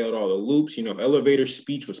 I nailed all the loops. Elevator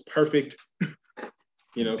speech was perfect.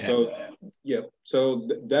 So yeah. So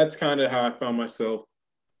that's kind of how I found myself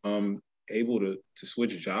able to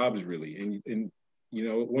switch jobs, really. And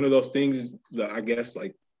one of those things that I guess,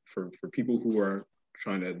 like, for people who are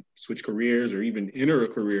trying to switch careers or even enter a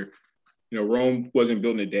career, Rome wasn't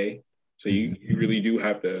built in a day. So you really do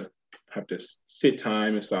have to sit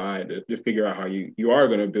time aside to figure out how you are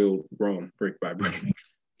going to build Rome brick by brick.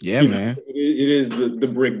 Yeah, man. It is the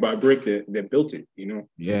brick by brick that built it,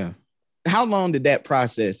 Yeah. How long did that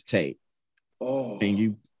process take? Oh, and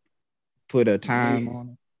you put a time on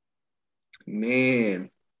it? Man,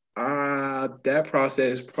 that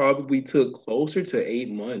process probably took closer to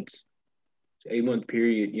 8 months. 8-month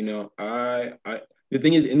period. The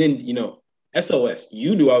thing is, and then SOS,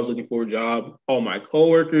 you knew I was looking for a job. All my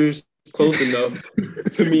coworkers close enough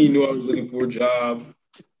to me knew I was looking for a job.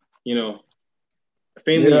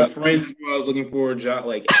 Family and friends knew I was looking for a job.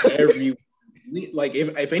 Like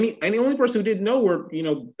if any only person who didn't know were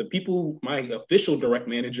the people, my official direct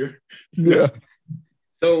manager. Yeah.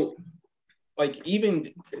 So like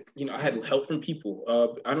even I had help from people.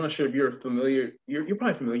 I'm not sure if you're familiar. You're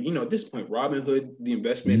probably familiar. At this point, Robinhood, the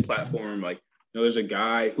investment platform. Like there's a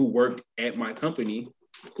guy who worked at my company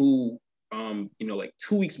who like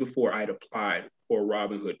 2 weeks before I'd applied for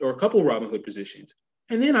Robinhood or a couple of Robinhood positions.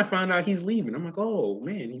 And then I found out he's leaving. I'm like, oh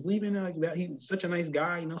man, he's leaving like that. He's such a nice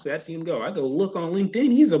guy, so I'd see him go. I go look on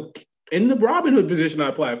LinkedIn. He's in the Robinhood position I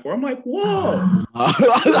applied for. I'm like, whoa.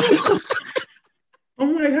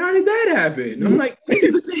 I'm like, how did that happen? I'm like, we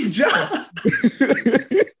do the same job.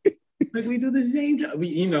 Like we do the same job.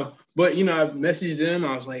 But I messaged him.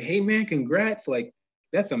 I was like, hey man, congrats. Like,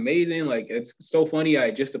 that's amazing. Like, it's so funny.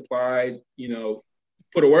 I just applied,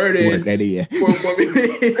 put a word in. Work that in.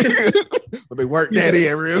 Let me work that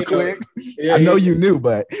in real quick. Yeah, I know you knew,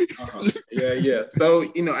 but. Yeah.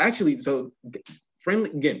 So, actually,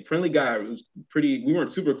 friendly guy. It was pretty, we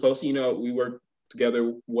weren't super close. We worked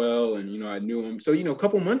together well, and I knew him. So a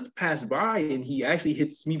couple months passed by, and he actually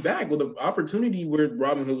hits me back with an opportunity where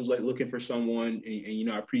Robinhood was like looking for someone,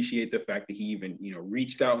 and I appreciate the fact that he even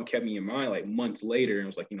reached out and kept me in mind like months later, and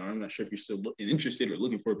was like, I'm not sure if you're still interested or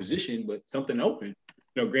looking for a position, but something open.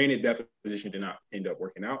 Granted that position did not end up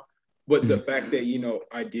working out, but the fact that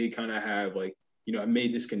I did kind of have like I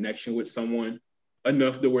made this connection with someone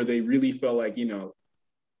enough to where they really felt like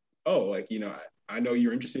I know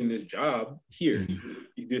you're interested in this job here.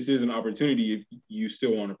 This is an opportunity if you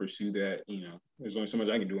still want to pursue that. There's only so much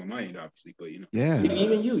I can do on my end, obviously. But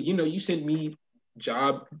even you sent me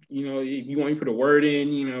job. If you want me to put a word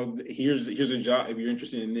in, here's a job if you're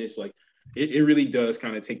interested in this. Like, it really does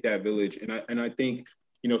kind of take that village. And I think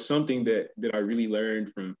something that I really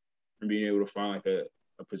learned from being able to find like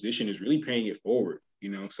a position is really paying it forward.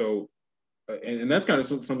 So. And that's kind of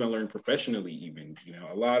something I learned professionally, even,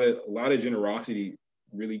 a lot of generosity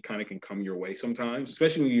really kind of can come your way sometimes,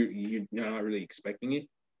 especially when you're not really expecting it.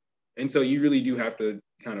 And so you really do have to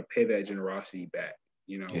kind of pay that generosity back,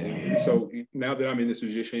 And so now that I'm in this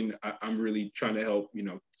position, I'm really trying to help,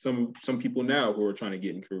 some people now who are trying to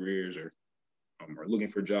get in careers or are looking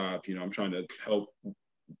for jobs, I'm trying to help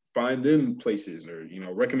find them places or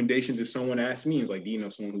recommendations. If someone asks me, it's like, do you know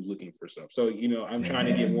someone who's looking for stuff? So I'm trying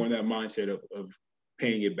to get more in that mindset of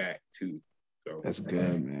paying it back too. So that's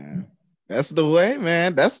good, man. That's the way,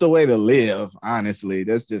 man. That's the way to live. Honestly,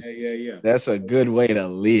 Yeah. that's a good way to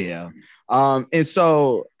live. And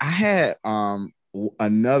so I had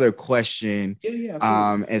another question. Yeah.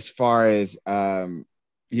 Absolutely. As far as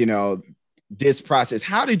you know, this process.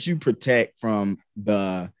 How did you protect from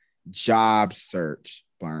the job search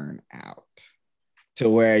burnout? To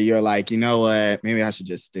where you're like, you know what, maybe I should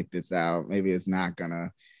just stick this out. Maybe it's not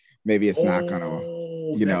gonna, That's a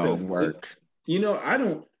good, work. I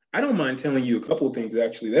don't mind telling you a couple of things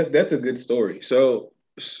actually. That's a good story. So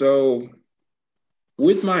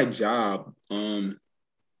with my job,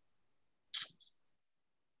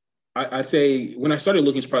 I'd say when I started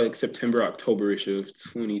looking, it's probably like September, October-ish of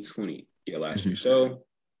 2020, yeah, last year. So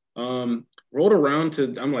rolled around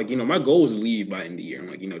to, I'm like, my goal is to leave by end of the year. I'm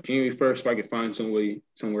like, January 1st, if I could find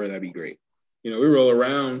somewhere, that'd be great. We roll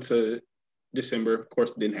around to December, of course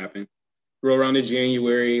it didn't happen. Roll around to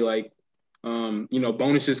January, like,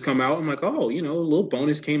 bonuses come out. I'm like, oh, a little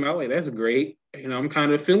bonus came out, like that's great. I'm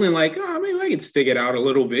kind of feeling like, oh, maybe I could stick it out a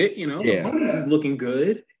little bit. The bonus is looking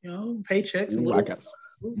good. Paychecks a little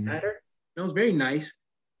better. It was very nice.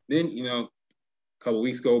 Then, a couple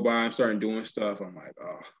weeks go by, I'm starting doing stuff. I'm like,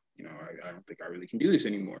 oh, I don't think I really can do this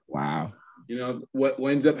anymore. Wow. What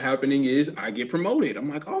ends up happening is I get promoted. I'm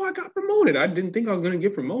like, oh, I got promoted. I didn't think I was going to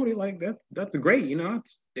get promoted. Like that's great. I'd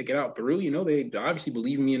stick it out through. They obviously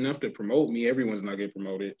believe me enough to promote me. Everyone's not getting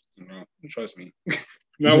promoted. Trust me.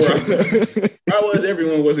 Not where I was,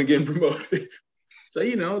 everyone wasn't getting promoted. So,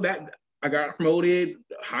 that I got promoted,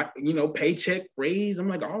 paycheck raise. I'm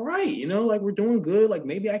like, all right, like we're doing good. Like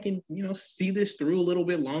maybe I can, see this through a little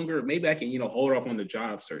bit longer. Maybe I can, hold off on the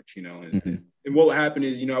job search, and what would happen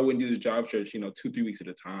is, I wouldn't do the job search, 2-3 weeks at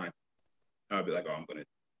a time. I'd be like, oh, I'm going to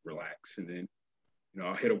relax. And then,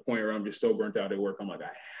 I'll hit a point where I'm just so burnt out at work. I'm like,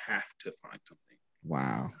 I have to find something.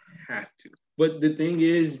 Wow. I have to. But the thing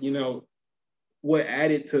is, what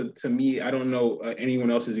added to me, I don't know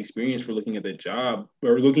anyone else's experience for looking at the job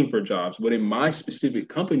or looking for jobs, but in my specific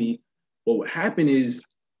company, what would happen is,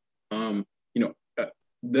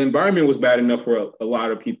 the environment was bad enough where a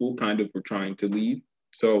lot of people kind of were trying to leave.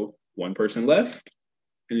 So one person left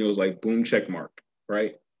and it was like, boom, check mark,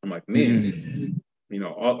 right? I'm like, man,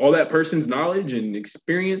 all that person's knowledge and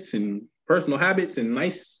experience and personal habits and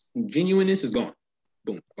nice genuineness is gone.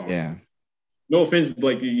 Boom, gone. Yeah. No offense,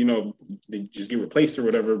 like, they just get replaced or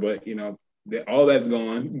whatever, but, all that's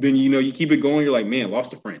gone. Then, you keep it going. You're like, man,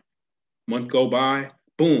 lost a friend. Month go by,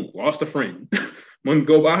 boom, lost a friend. Month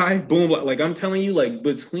go by, boom. Like I'm telling you, like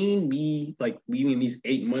between me, like leaving these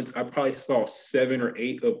 8 months, I probably saw 7 or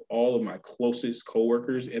 8 of all of my closest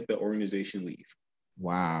coworkers at the organization leave.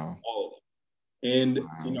 Wow. All of them. And,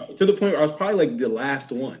 to the point where I was probably like the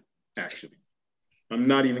last one, actually. I'm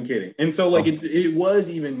not even kidding. And so like it was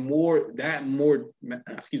even that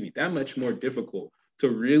much more difficult to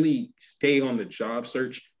really stay on the job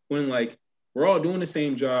search when like we're all doing the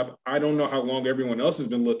same job. I don't know how long everyone else has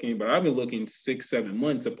been looking, but I've been looking 6-7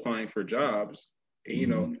 months applying for jobs.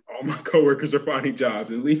 And, all my coworkers are finding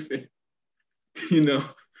jobs and leaving,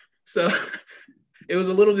 So it was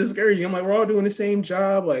a little discouraging. I'm like, we're all doing the same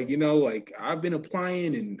job. Like, like I've been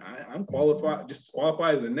applying and I'm qualified, just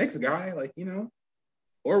qualified as the next guy, like,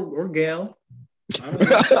 or gal. I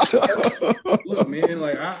don't know. Look, man,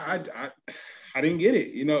 like I didn't get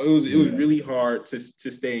it. It was really hard to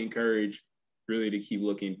stay encouraged, really to keep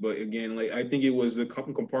looking. But again, like I think it was the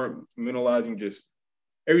compartmentalizing. Just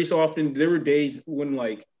every so often, there were days when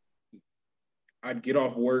like I'd get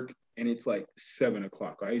off work and it's like 7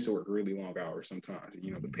 o'clock. I used to work really long hours sometimes.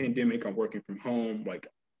 The pandemic, I'm working from home. Like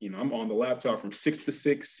I'm on the laptop from 6 to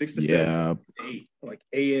 7, 8, like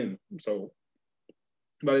a.m. So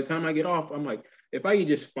by the time I get off, I'm like, if I could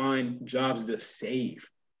just find jobs to save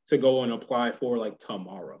to go and apply for like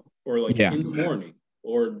tomorrow or like in the morning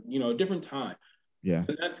or, a different time. Yeah.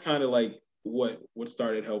 And that's kind of like what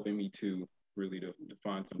started helping me to really to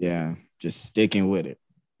find something. Yeah. Just sticking with it.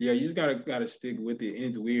 Yeah. You just gotta stick with it. And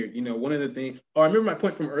it's weird. One of the things, I remember my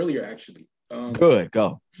point from earlier, actually. Good.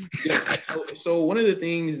 Go. Yeah. So one of the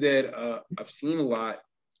things that I've seen a lot,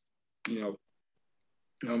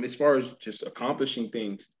 as far as just accomplishing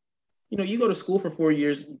things, you go to school for 4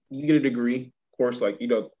 years, you get a degree. Of course, like,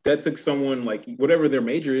 that took someone like whatever their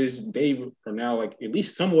major is, they are now like at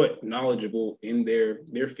least somewhat knowledgeable in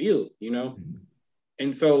their field,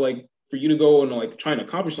 And so like for you to go and like try and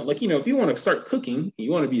accomplish something, like, if you want to start cooking,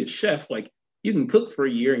 you want to be a chef, like you can cook for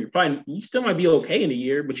a year and you still might be okay in a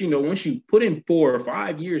year, but once you put in 4 or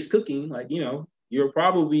 5 years cooking, like, you're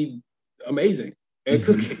probably amazing at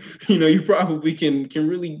cooking. You probably can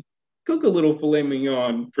really cook a little filet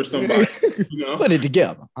mignon for somebody, you know. Put it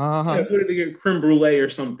together. Uh-huh. Yeah, put it together, creme brulee or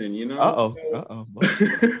something, you know. Uh-oh.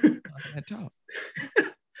 Talk.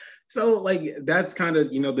 So like that's kind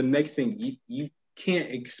of, you know, the next thing. You can't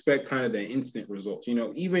expect kind of the instant results, you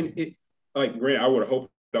know. Even it, like, granted, I would have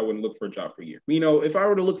hoped I wouldn't look for a job for a year. You know, if I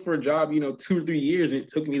were to look for a job, you know, 2 or 3 years and it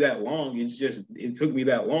took me that long, it took me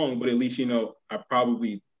that long, but at least, you know, I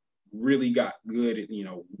probably really got good at, you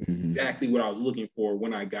know, exactly what I was looking for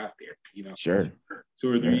when I got there, you know. Sure.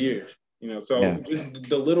 2 or 3 years, you know. So just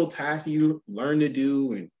the little tasks you learn to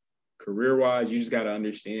do, and career-wise, you just got to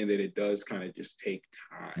understand that it does kind of just take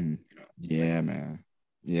time, you know. Yeah, man.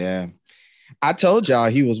 Yeah. I told y'all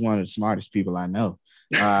he was one of the smartest people I know.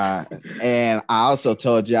 And I also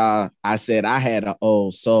told y'all, I said I had an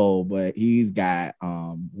old soul, but he's got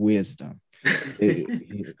wisdom.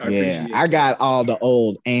 I got all the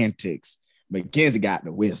old antics, but Kenzie got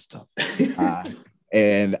the wisdom.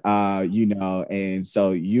 And you know, and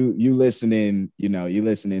so you listening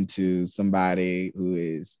to somebody who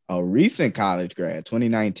is a recent college grad,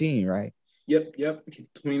 2019, right? Yep,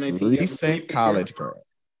 2019. Recent college grad.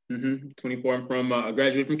 24. I'm from I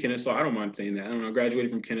graduated from Kennesaw. I don't mind saying that. I don't know. I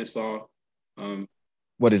graduated from Kennesaw.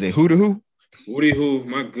 What is it? Who to who? Who to who?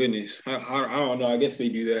 My goodness. I don't know. I guess they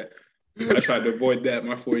do that. I tried to avoid that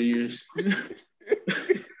my 4 years. Who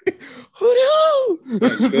to who?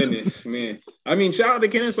 My goodness, man. I mean, shout out to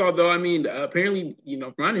Kennesaw, though. I mean, apparently, you know,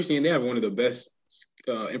 from my understanding, they have one of the best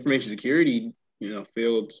information security, you know,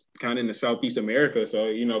 fields kind of in the Southeast America. So,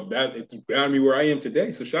 you know, that it's got me where I am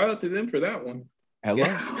today. So shout out to them for that one. Hello.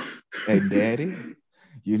 Yes. Hey, daddy.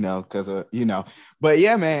 You know, because you know, but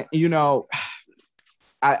yeah, man, you know,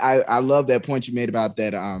 I love that point you made about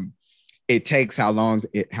that. It takes how long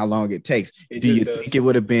it takes. Do you think it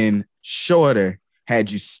would have been shorter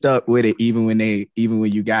had you stuck with it, even when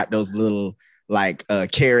you got those little like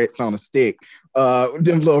carrots on a stick, them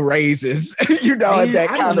little raises, you know, man, that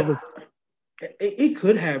kind of was. It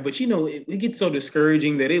could have, but you know, it gets so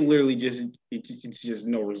discouraging that it literally it's just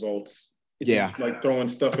no results. It's just like throwing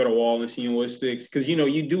stuff at a wall and seeing what sticks. Because, you know,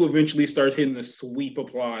 you do eventually start hitting the sweep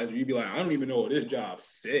applies where you'd be like, I don't even know what this job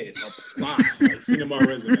said. Apply. Like, send in my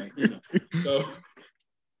resume, you know. So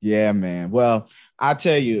yeah, man. Well, I'll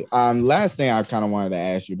tell you, last thing I kind of wanted to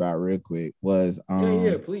ask you about real quick was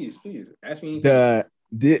please ask me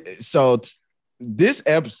so this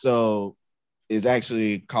episode is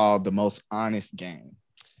actually called The Most Honest Game.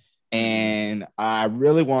 And I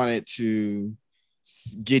really wanted to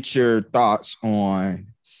get your thoughts on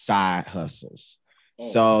side hustles.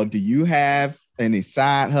 So do you have any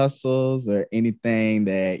side hustles or anything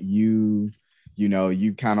that you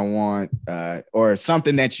kind of want or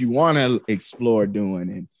something that you want to explore doing?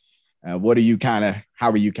 And how are you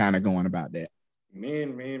kind of going about that?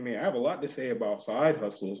 Man, I have a lot to say about side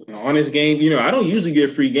hustles. Honest game, you know, I don't usually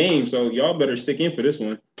get free game, so y'all better stick in for this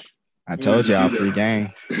one. I told y'all free game.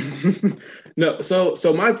 No, so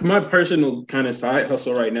my personal kind of side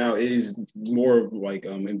hustle right now is more like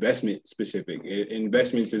investment specific.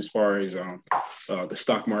 Investments as far as the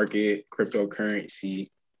stock market, cryptocurrency,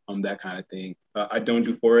 that kind of thing. I don't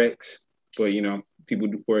do Forex, but you know, people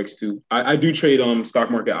do Forex too. I do trade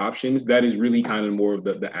stock market options. That is really kind of more of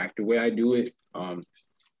the active way I do it. I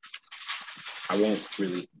won't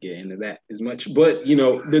really get into that as much, but you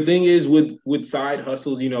know, the thing is with side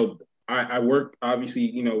hustles, you know, I work, obviously,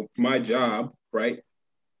 you know, my job, right?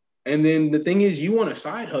 And then the thing is, you want a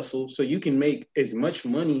side hustle so you can make as much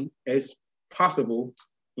money as possible,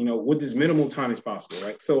 you know, with as minimal time as possible,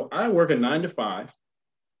 right? So I work a 9 to 5,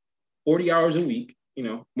 40 hours a week, you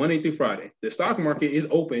know, Monday through Friday. The stock market is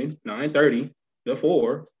open 9:30 to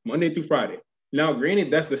 4, Monday through Friday. Now,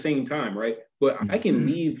 granted, that's the same time, right? But I can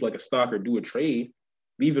leave like a stock or do a trade,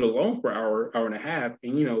 leave it alone for an hour and a half.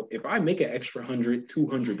 And, you know, if I make an extra $100,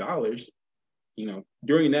 $200, you know,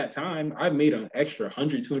 during that time, I've made an extra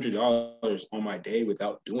 $100, $200 on my day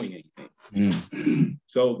without doing anything.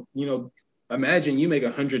 So, you know, imagine you make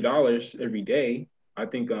 $100 every day. I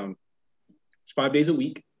think it's 5 days a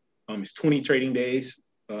week. It's 20 trading days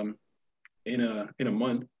in a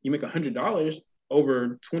month. You make $100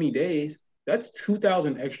 over 20 days. That's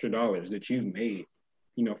 $2,000 extra that you've made.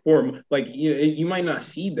 You know, for like, you know, you might not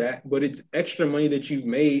see that, but it's extra money that you've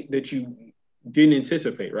made that you didn't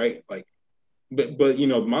anticipate, right? Like, but you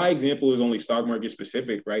know, my example is only stock market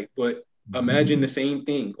specific, right? But imagine the same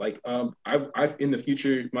thing. Like, I've in the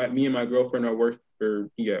future, me and my girlfriend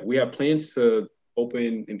we have plans to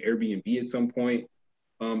open an Airbnb at some point.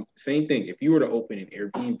 Same thing. If you were to open an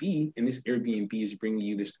Airbnb and this Airbnb is bringing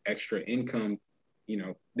you this extra income, you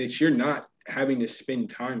know, that you're not having to spend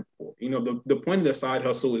time for. You know, the point of the side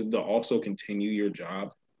hustle is to also continue your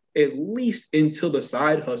job. at least until the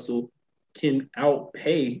side hustle can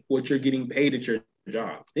outpay what you're getting paid at your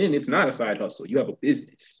job. Then it's not a side hustle. You have a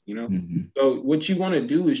business, you know? Mm-hmm. So what you want to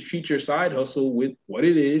do is treat your side hustle with what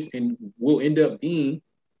it is and will end up being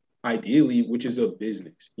ideally, which is a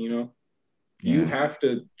business, you know? You have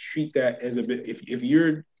to treat that as a bit, if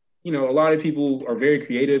you're, you know, a lot of people are very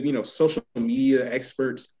creative, you know, social media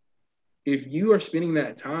experts. If you are spending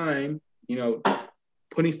that time, you know,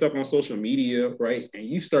 putting stuff on social media, right, and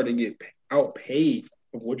you start to get outpaid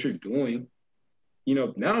of what you're doing, you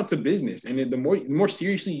know, now it's a business. And the more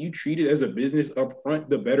seriously you treat it as a business up front,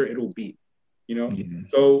 the better it'll be, you know? Yeah.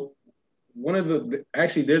 So one of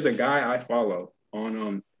actually, there's a guy I follow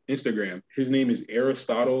on Instagram. His name is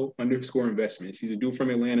Aristotle_investments. He's a dude from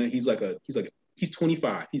Atlanta. He's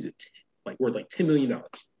 25. He's like worth like $10 million.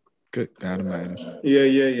 Good God Almighty.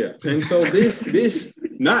 Yeah. And so this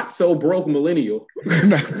not so broke millennial.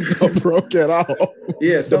 Not so broke at all.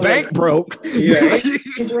 Yeah. So the bank broke. Yeah.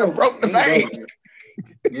 broke the bank.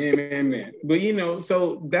 Man. But you know,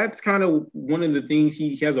 so that's kind of one of the things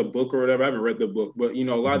he has a book or whatever. I haven't read the book, but you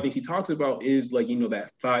know, a lot of things he talks about is like, you know,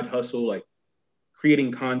 that side hustle, like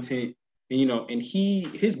creating content. And you know, and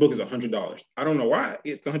his book is $100. I don't know why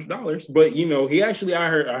it's $100, but you know, I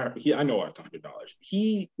know it's $100.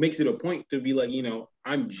 He makes it a point to be like, you know,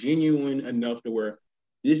 I'm genuine enough to where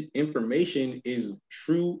this information is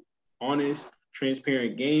true, honest,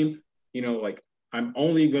 transparent game. You know, like I'm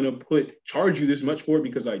only gonna charge you this much for it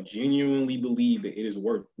because I genuinely believe that it is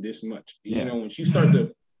worth this much. Yeah. You know, once you start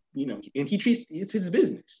to, you know, and it's his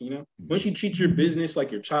business. You know, once you treat your business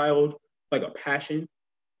like your child, like a passion,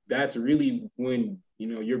 that's really when, you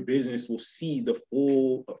know, your business will see the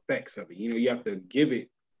full effects of it. You know, you have to give it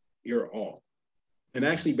your all. And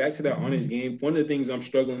actually, back to that honest game, one of the things I'm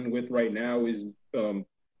struggling with right now is, so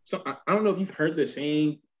I don't know if you've heard the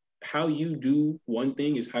saying, how you do one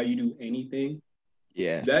thing is how you do anything.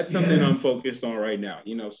 Yes. That's something I'm focused on right now.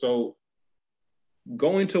 You know, so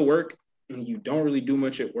going to work and you don't really do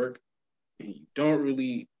much at work, and you don't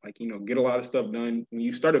really, like, you know, get a lot of stuff done. When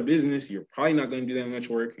you start a business, you're probably not going to do that much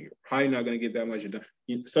work. You're probably not going to get that much done.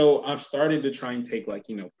 So I've started to try and take, like,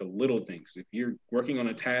 you know, the little things. If you're working on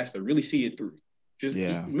a task, to really see it through. Just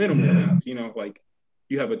minimal amounts, you know, like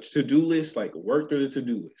you have a to-do list, like work through the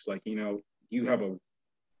to-do list. Like, you know, you have a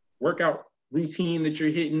workout routine that you're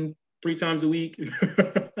hitting 3 times a week.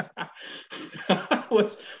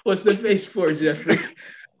 What's the face for, Jeffrey?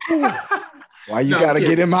 Why you gotta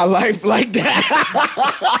get in my life like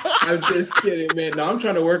that? I'm just kidding, man. No, I'm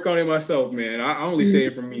trying to work on it myself, man. I only say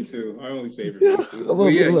it for me too. But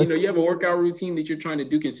yeah, you know, you have a workout routine that you're trying to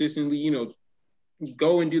do consistently. You know,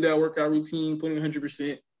 go and do that workout routine, put in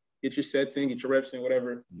 100%, get your sets in, get your reps in,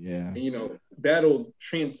 whatever. Yeah. And, you know, that'll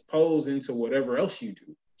transpose into whatever else you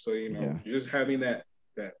do. So, you know, just having that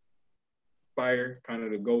fire kind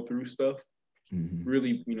of to go through stuff.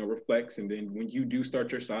 Really, you know, reflects. And then when you do start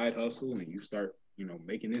your side hustle and you start, you know,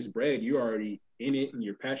 making this bread, you're already in it and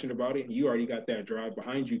you're passionate about it. And you already got that drive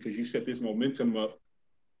behind you because you set this momentum up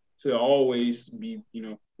to always be, you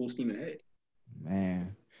know, full steam ahead.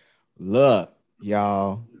 Man, look,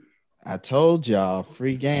 y'all, I told y'all,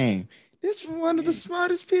 free game. This from one of the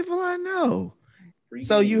smartest people I know.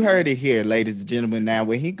 So you heard it here, ladies and gentlemen. Now,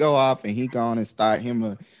 when he go off and he go on and start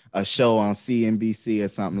him a show on CNBC or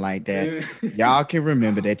something like that, y'all can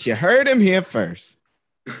remember that you heard him here first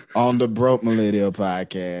on the Broke Millennial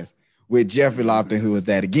podcast with Jeffrey Lofton, who is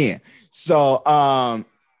that again. So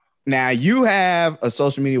now you have a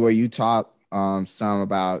social media where you talk some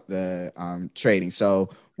about the trading. So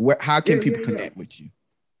how can people connect with you?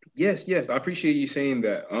 Yes. I appreciate you saying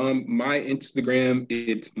that. My Instagram,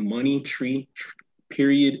 it's moneytree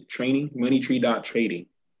training, moneytree.trading.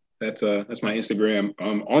 That's my Instagram.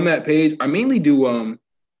 On that page, I mainly do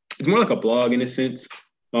it's more like a blog in a sense.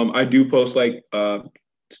 I do post like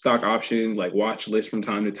stock option, like watch lists from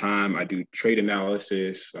time to time. I do trade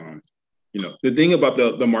analysis. You know, the thing about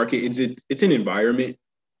the market is it's an environment.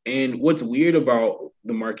 And what's weird about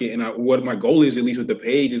the market and what my goal is, at least with the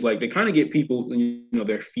page, is like to kind of get people, you know,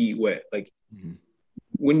 their feet wet. Like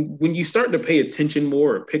when you start to pay attention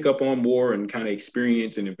more or pick up on more and kind of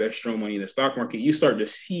experience and invest your own money in the stock market, you start to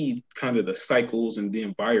see kind of the cycles and the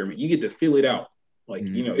environment. You get to feel it out. Like,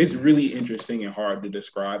 you know, it's really interesting and hard to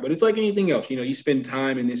describe, but it's like anything else. You know, you spend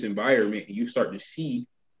time in this environment and you start to see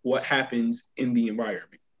what happens in the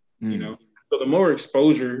environment, you know? So the more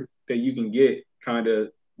exposure that you can get, kind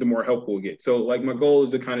of the more helpful it gets. So like my goal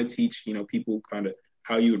is to kind of teach, you know, people kind of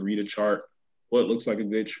how you would read a chart, what looks like a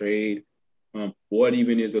good trade, what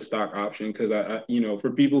even is a stock option. Because I, you know,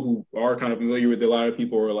 for people who are kind of familiar with it, a lot of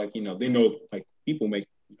people are like, you know, they know like people make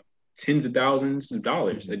tens of thousands of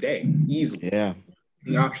dollars a day easily. Yeah.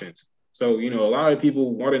 The options. So, a lot of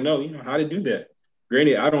people want to know, how to do that.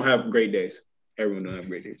 Granted, I don't have great days. Everyone don't have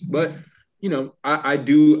great days. But, I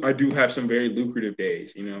do have some very lucrative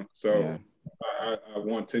days, So Yeah. I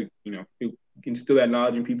want to, instill that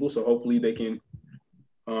knowledge in people. So hopefully they can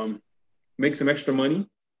make some extra money.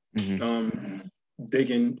 Mm-hmm. They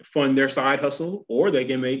can fund their side hustle, or they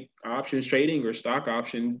can make options trading or stock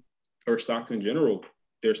options or stocks in general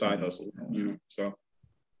their side hustle. So.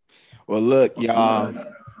 Well, look, y'all.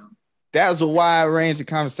 That was a wide range of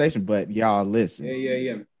conversation, but y'all listen.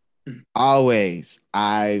 Yeah. Always,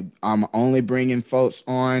 I'm only bringing folks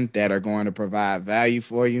on that are going to provide value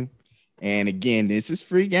for you. And again, this is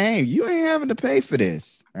free game. You ain't having to pay for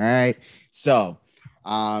this. All right. So,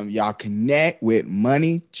 y'all connect with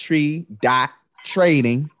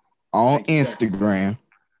moneytree.trading on Instagram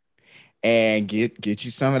and get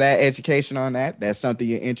you some of that education on that. That's something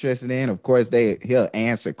you're interested in. Of course, he'll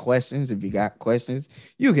answer questions. If you got questions,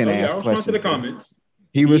 you can ask I'll questions. Respond to the comments.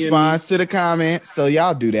 He responds to the comments. So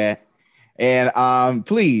y'all do that. And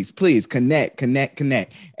please connect.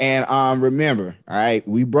 And remember, all right,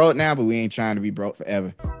 we broke now, but we ain't trying to be broke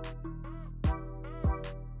forever.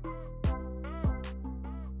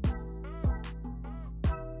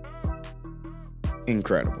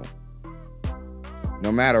 Incredible.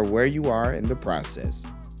 No matter where you are in the process,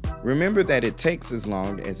 remember that it takes as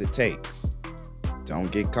long as it takes.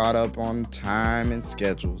 Don't get caught up on time and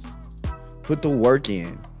schedules. Put the work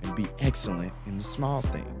in and be excellent in the small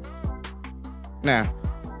things. Now,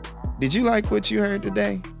 did you like what you heard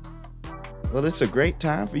today? Well, it's a great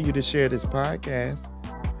time for you to share this podcast.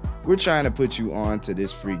 We're trying to put you on to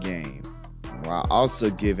this free game, while also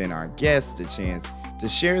giving our guests the chance to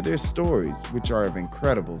share their stories, which are of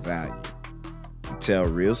incredible value. We tell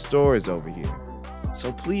real stories over here,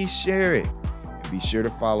 so please share it. And be sure to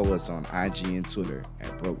follow us on IG and Twitter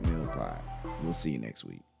at BrokeMillPod. We'll see you next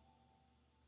week.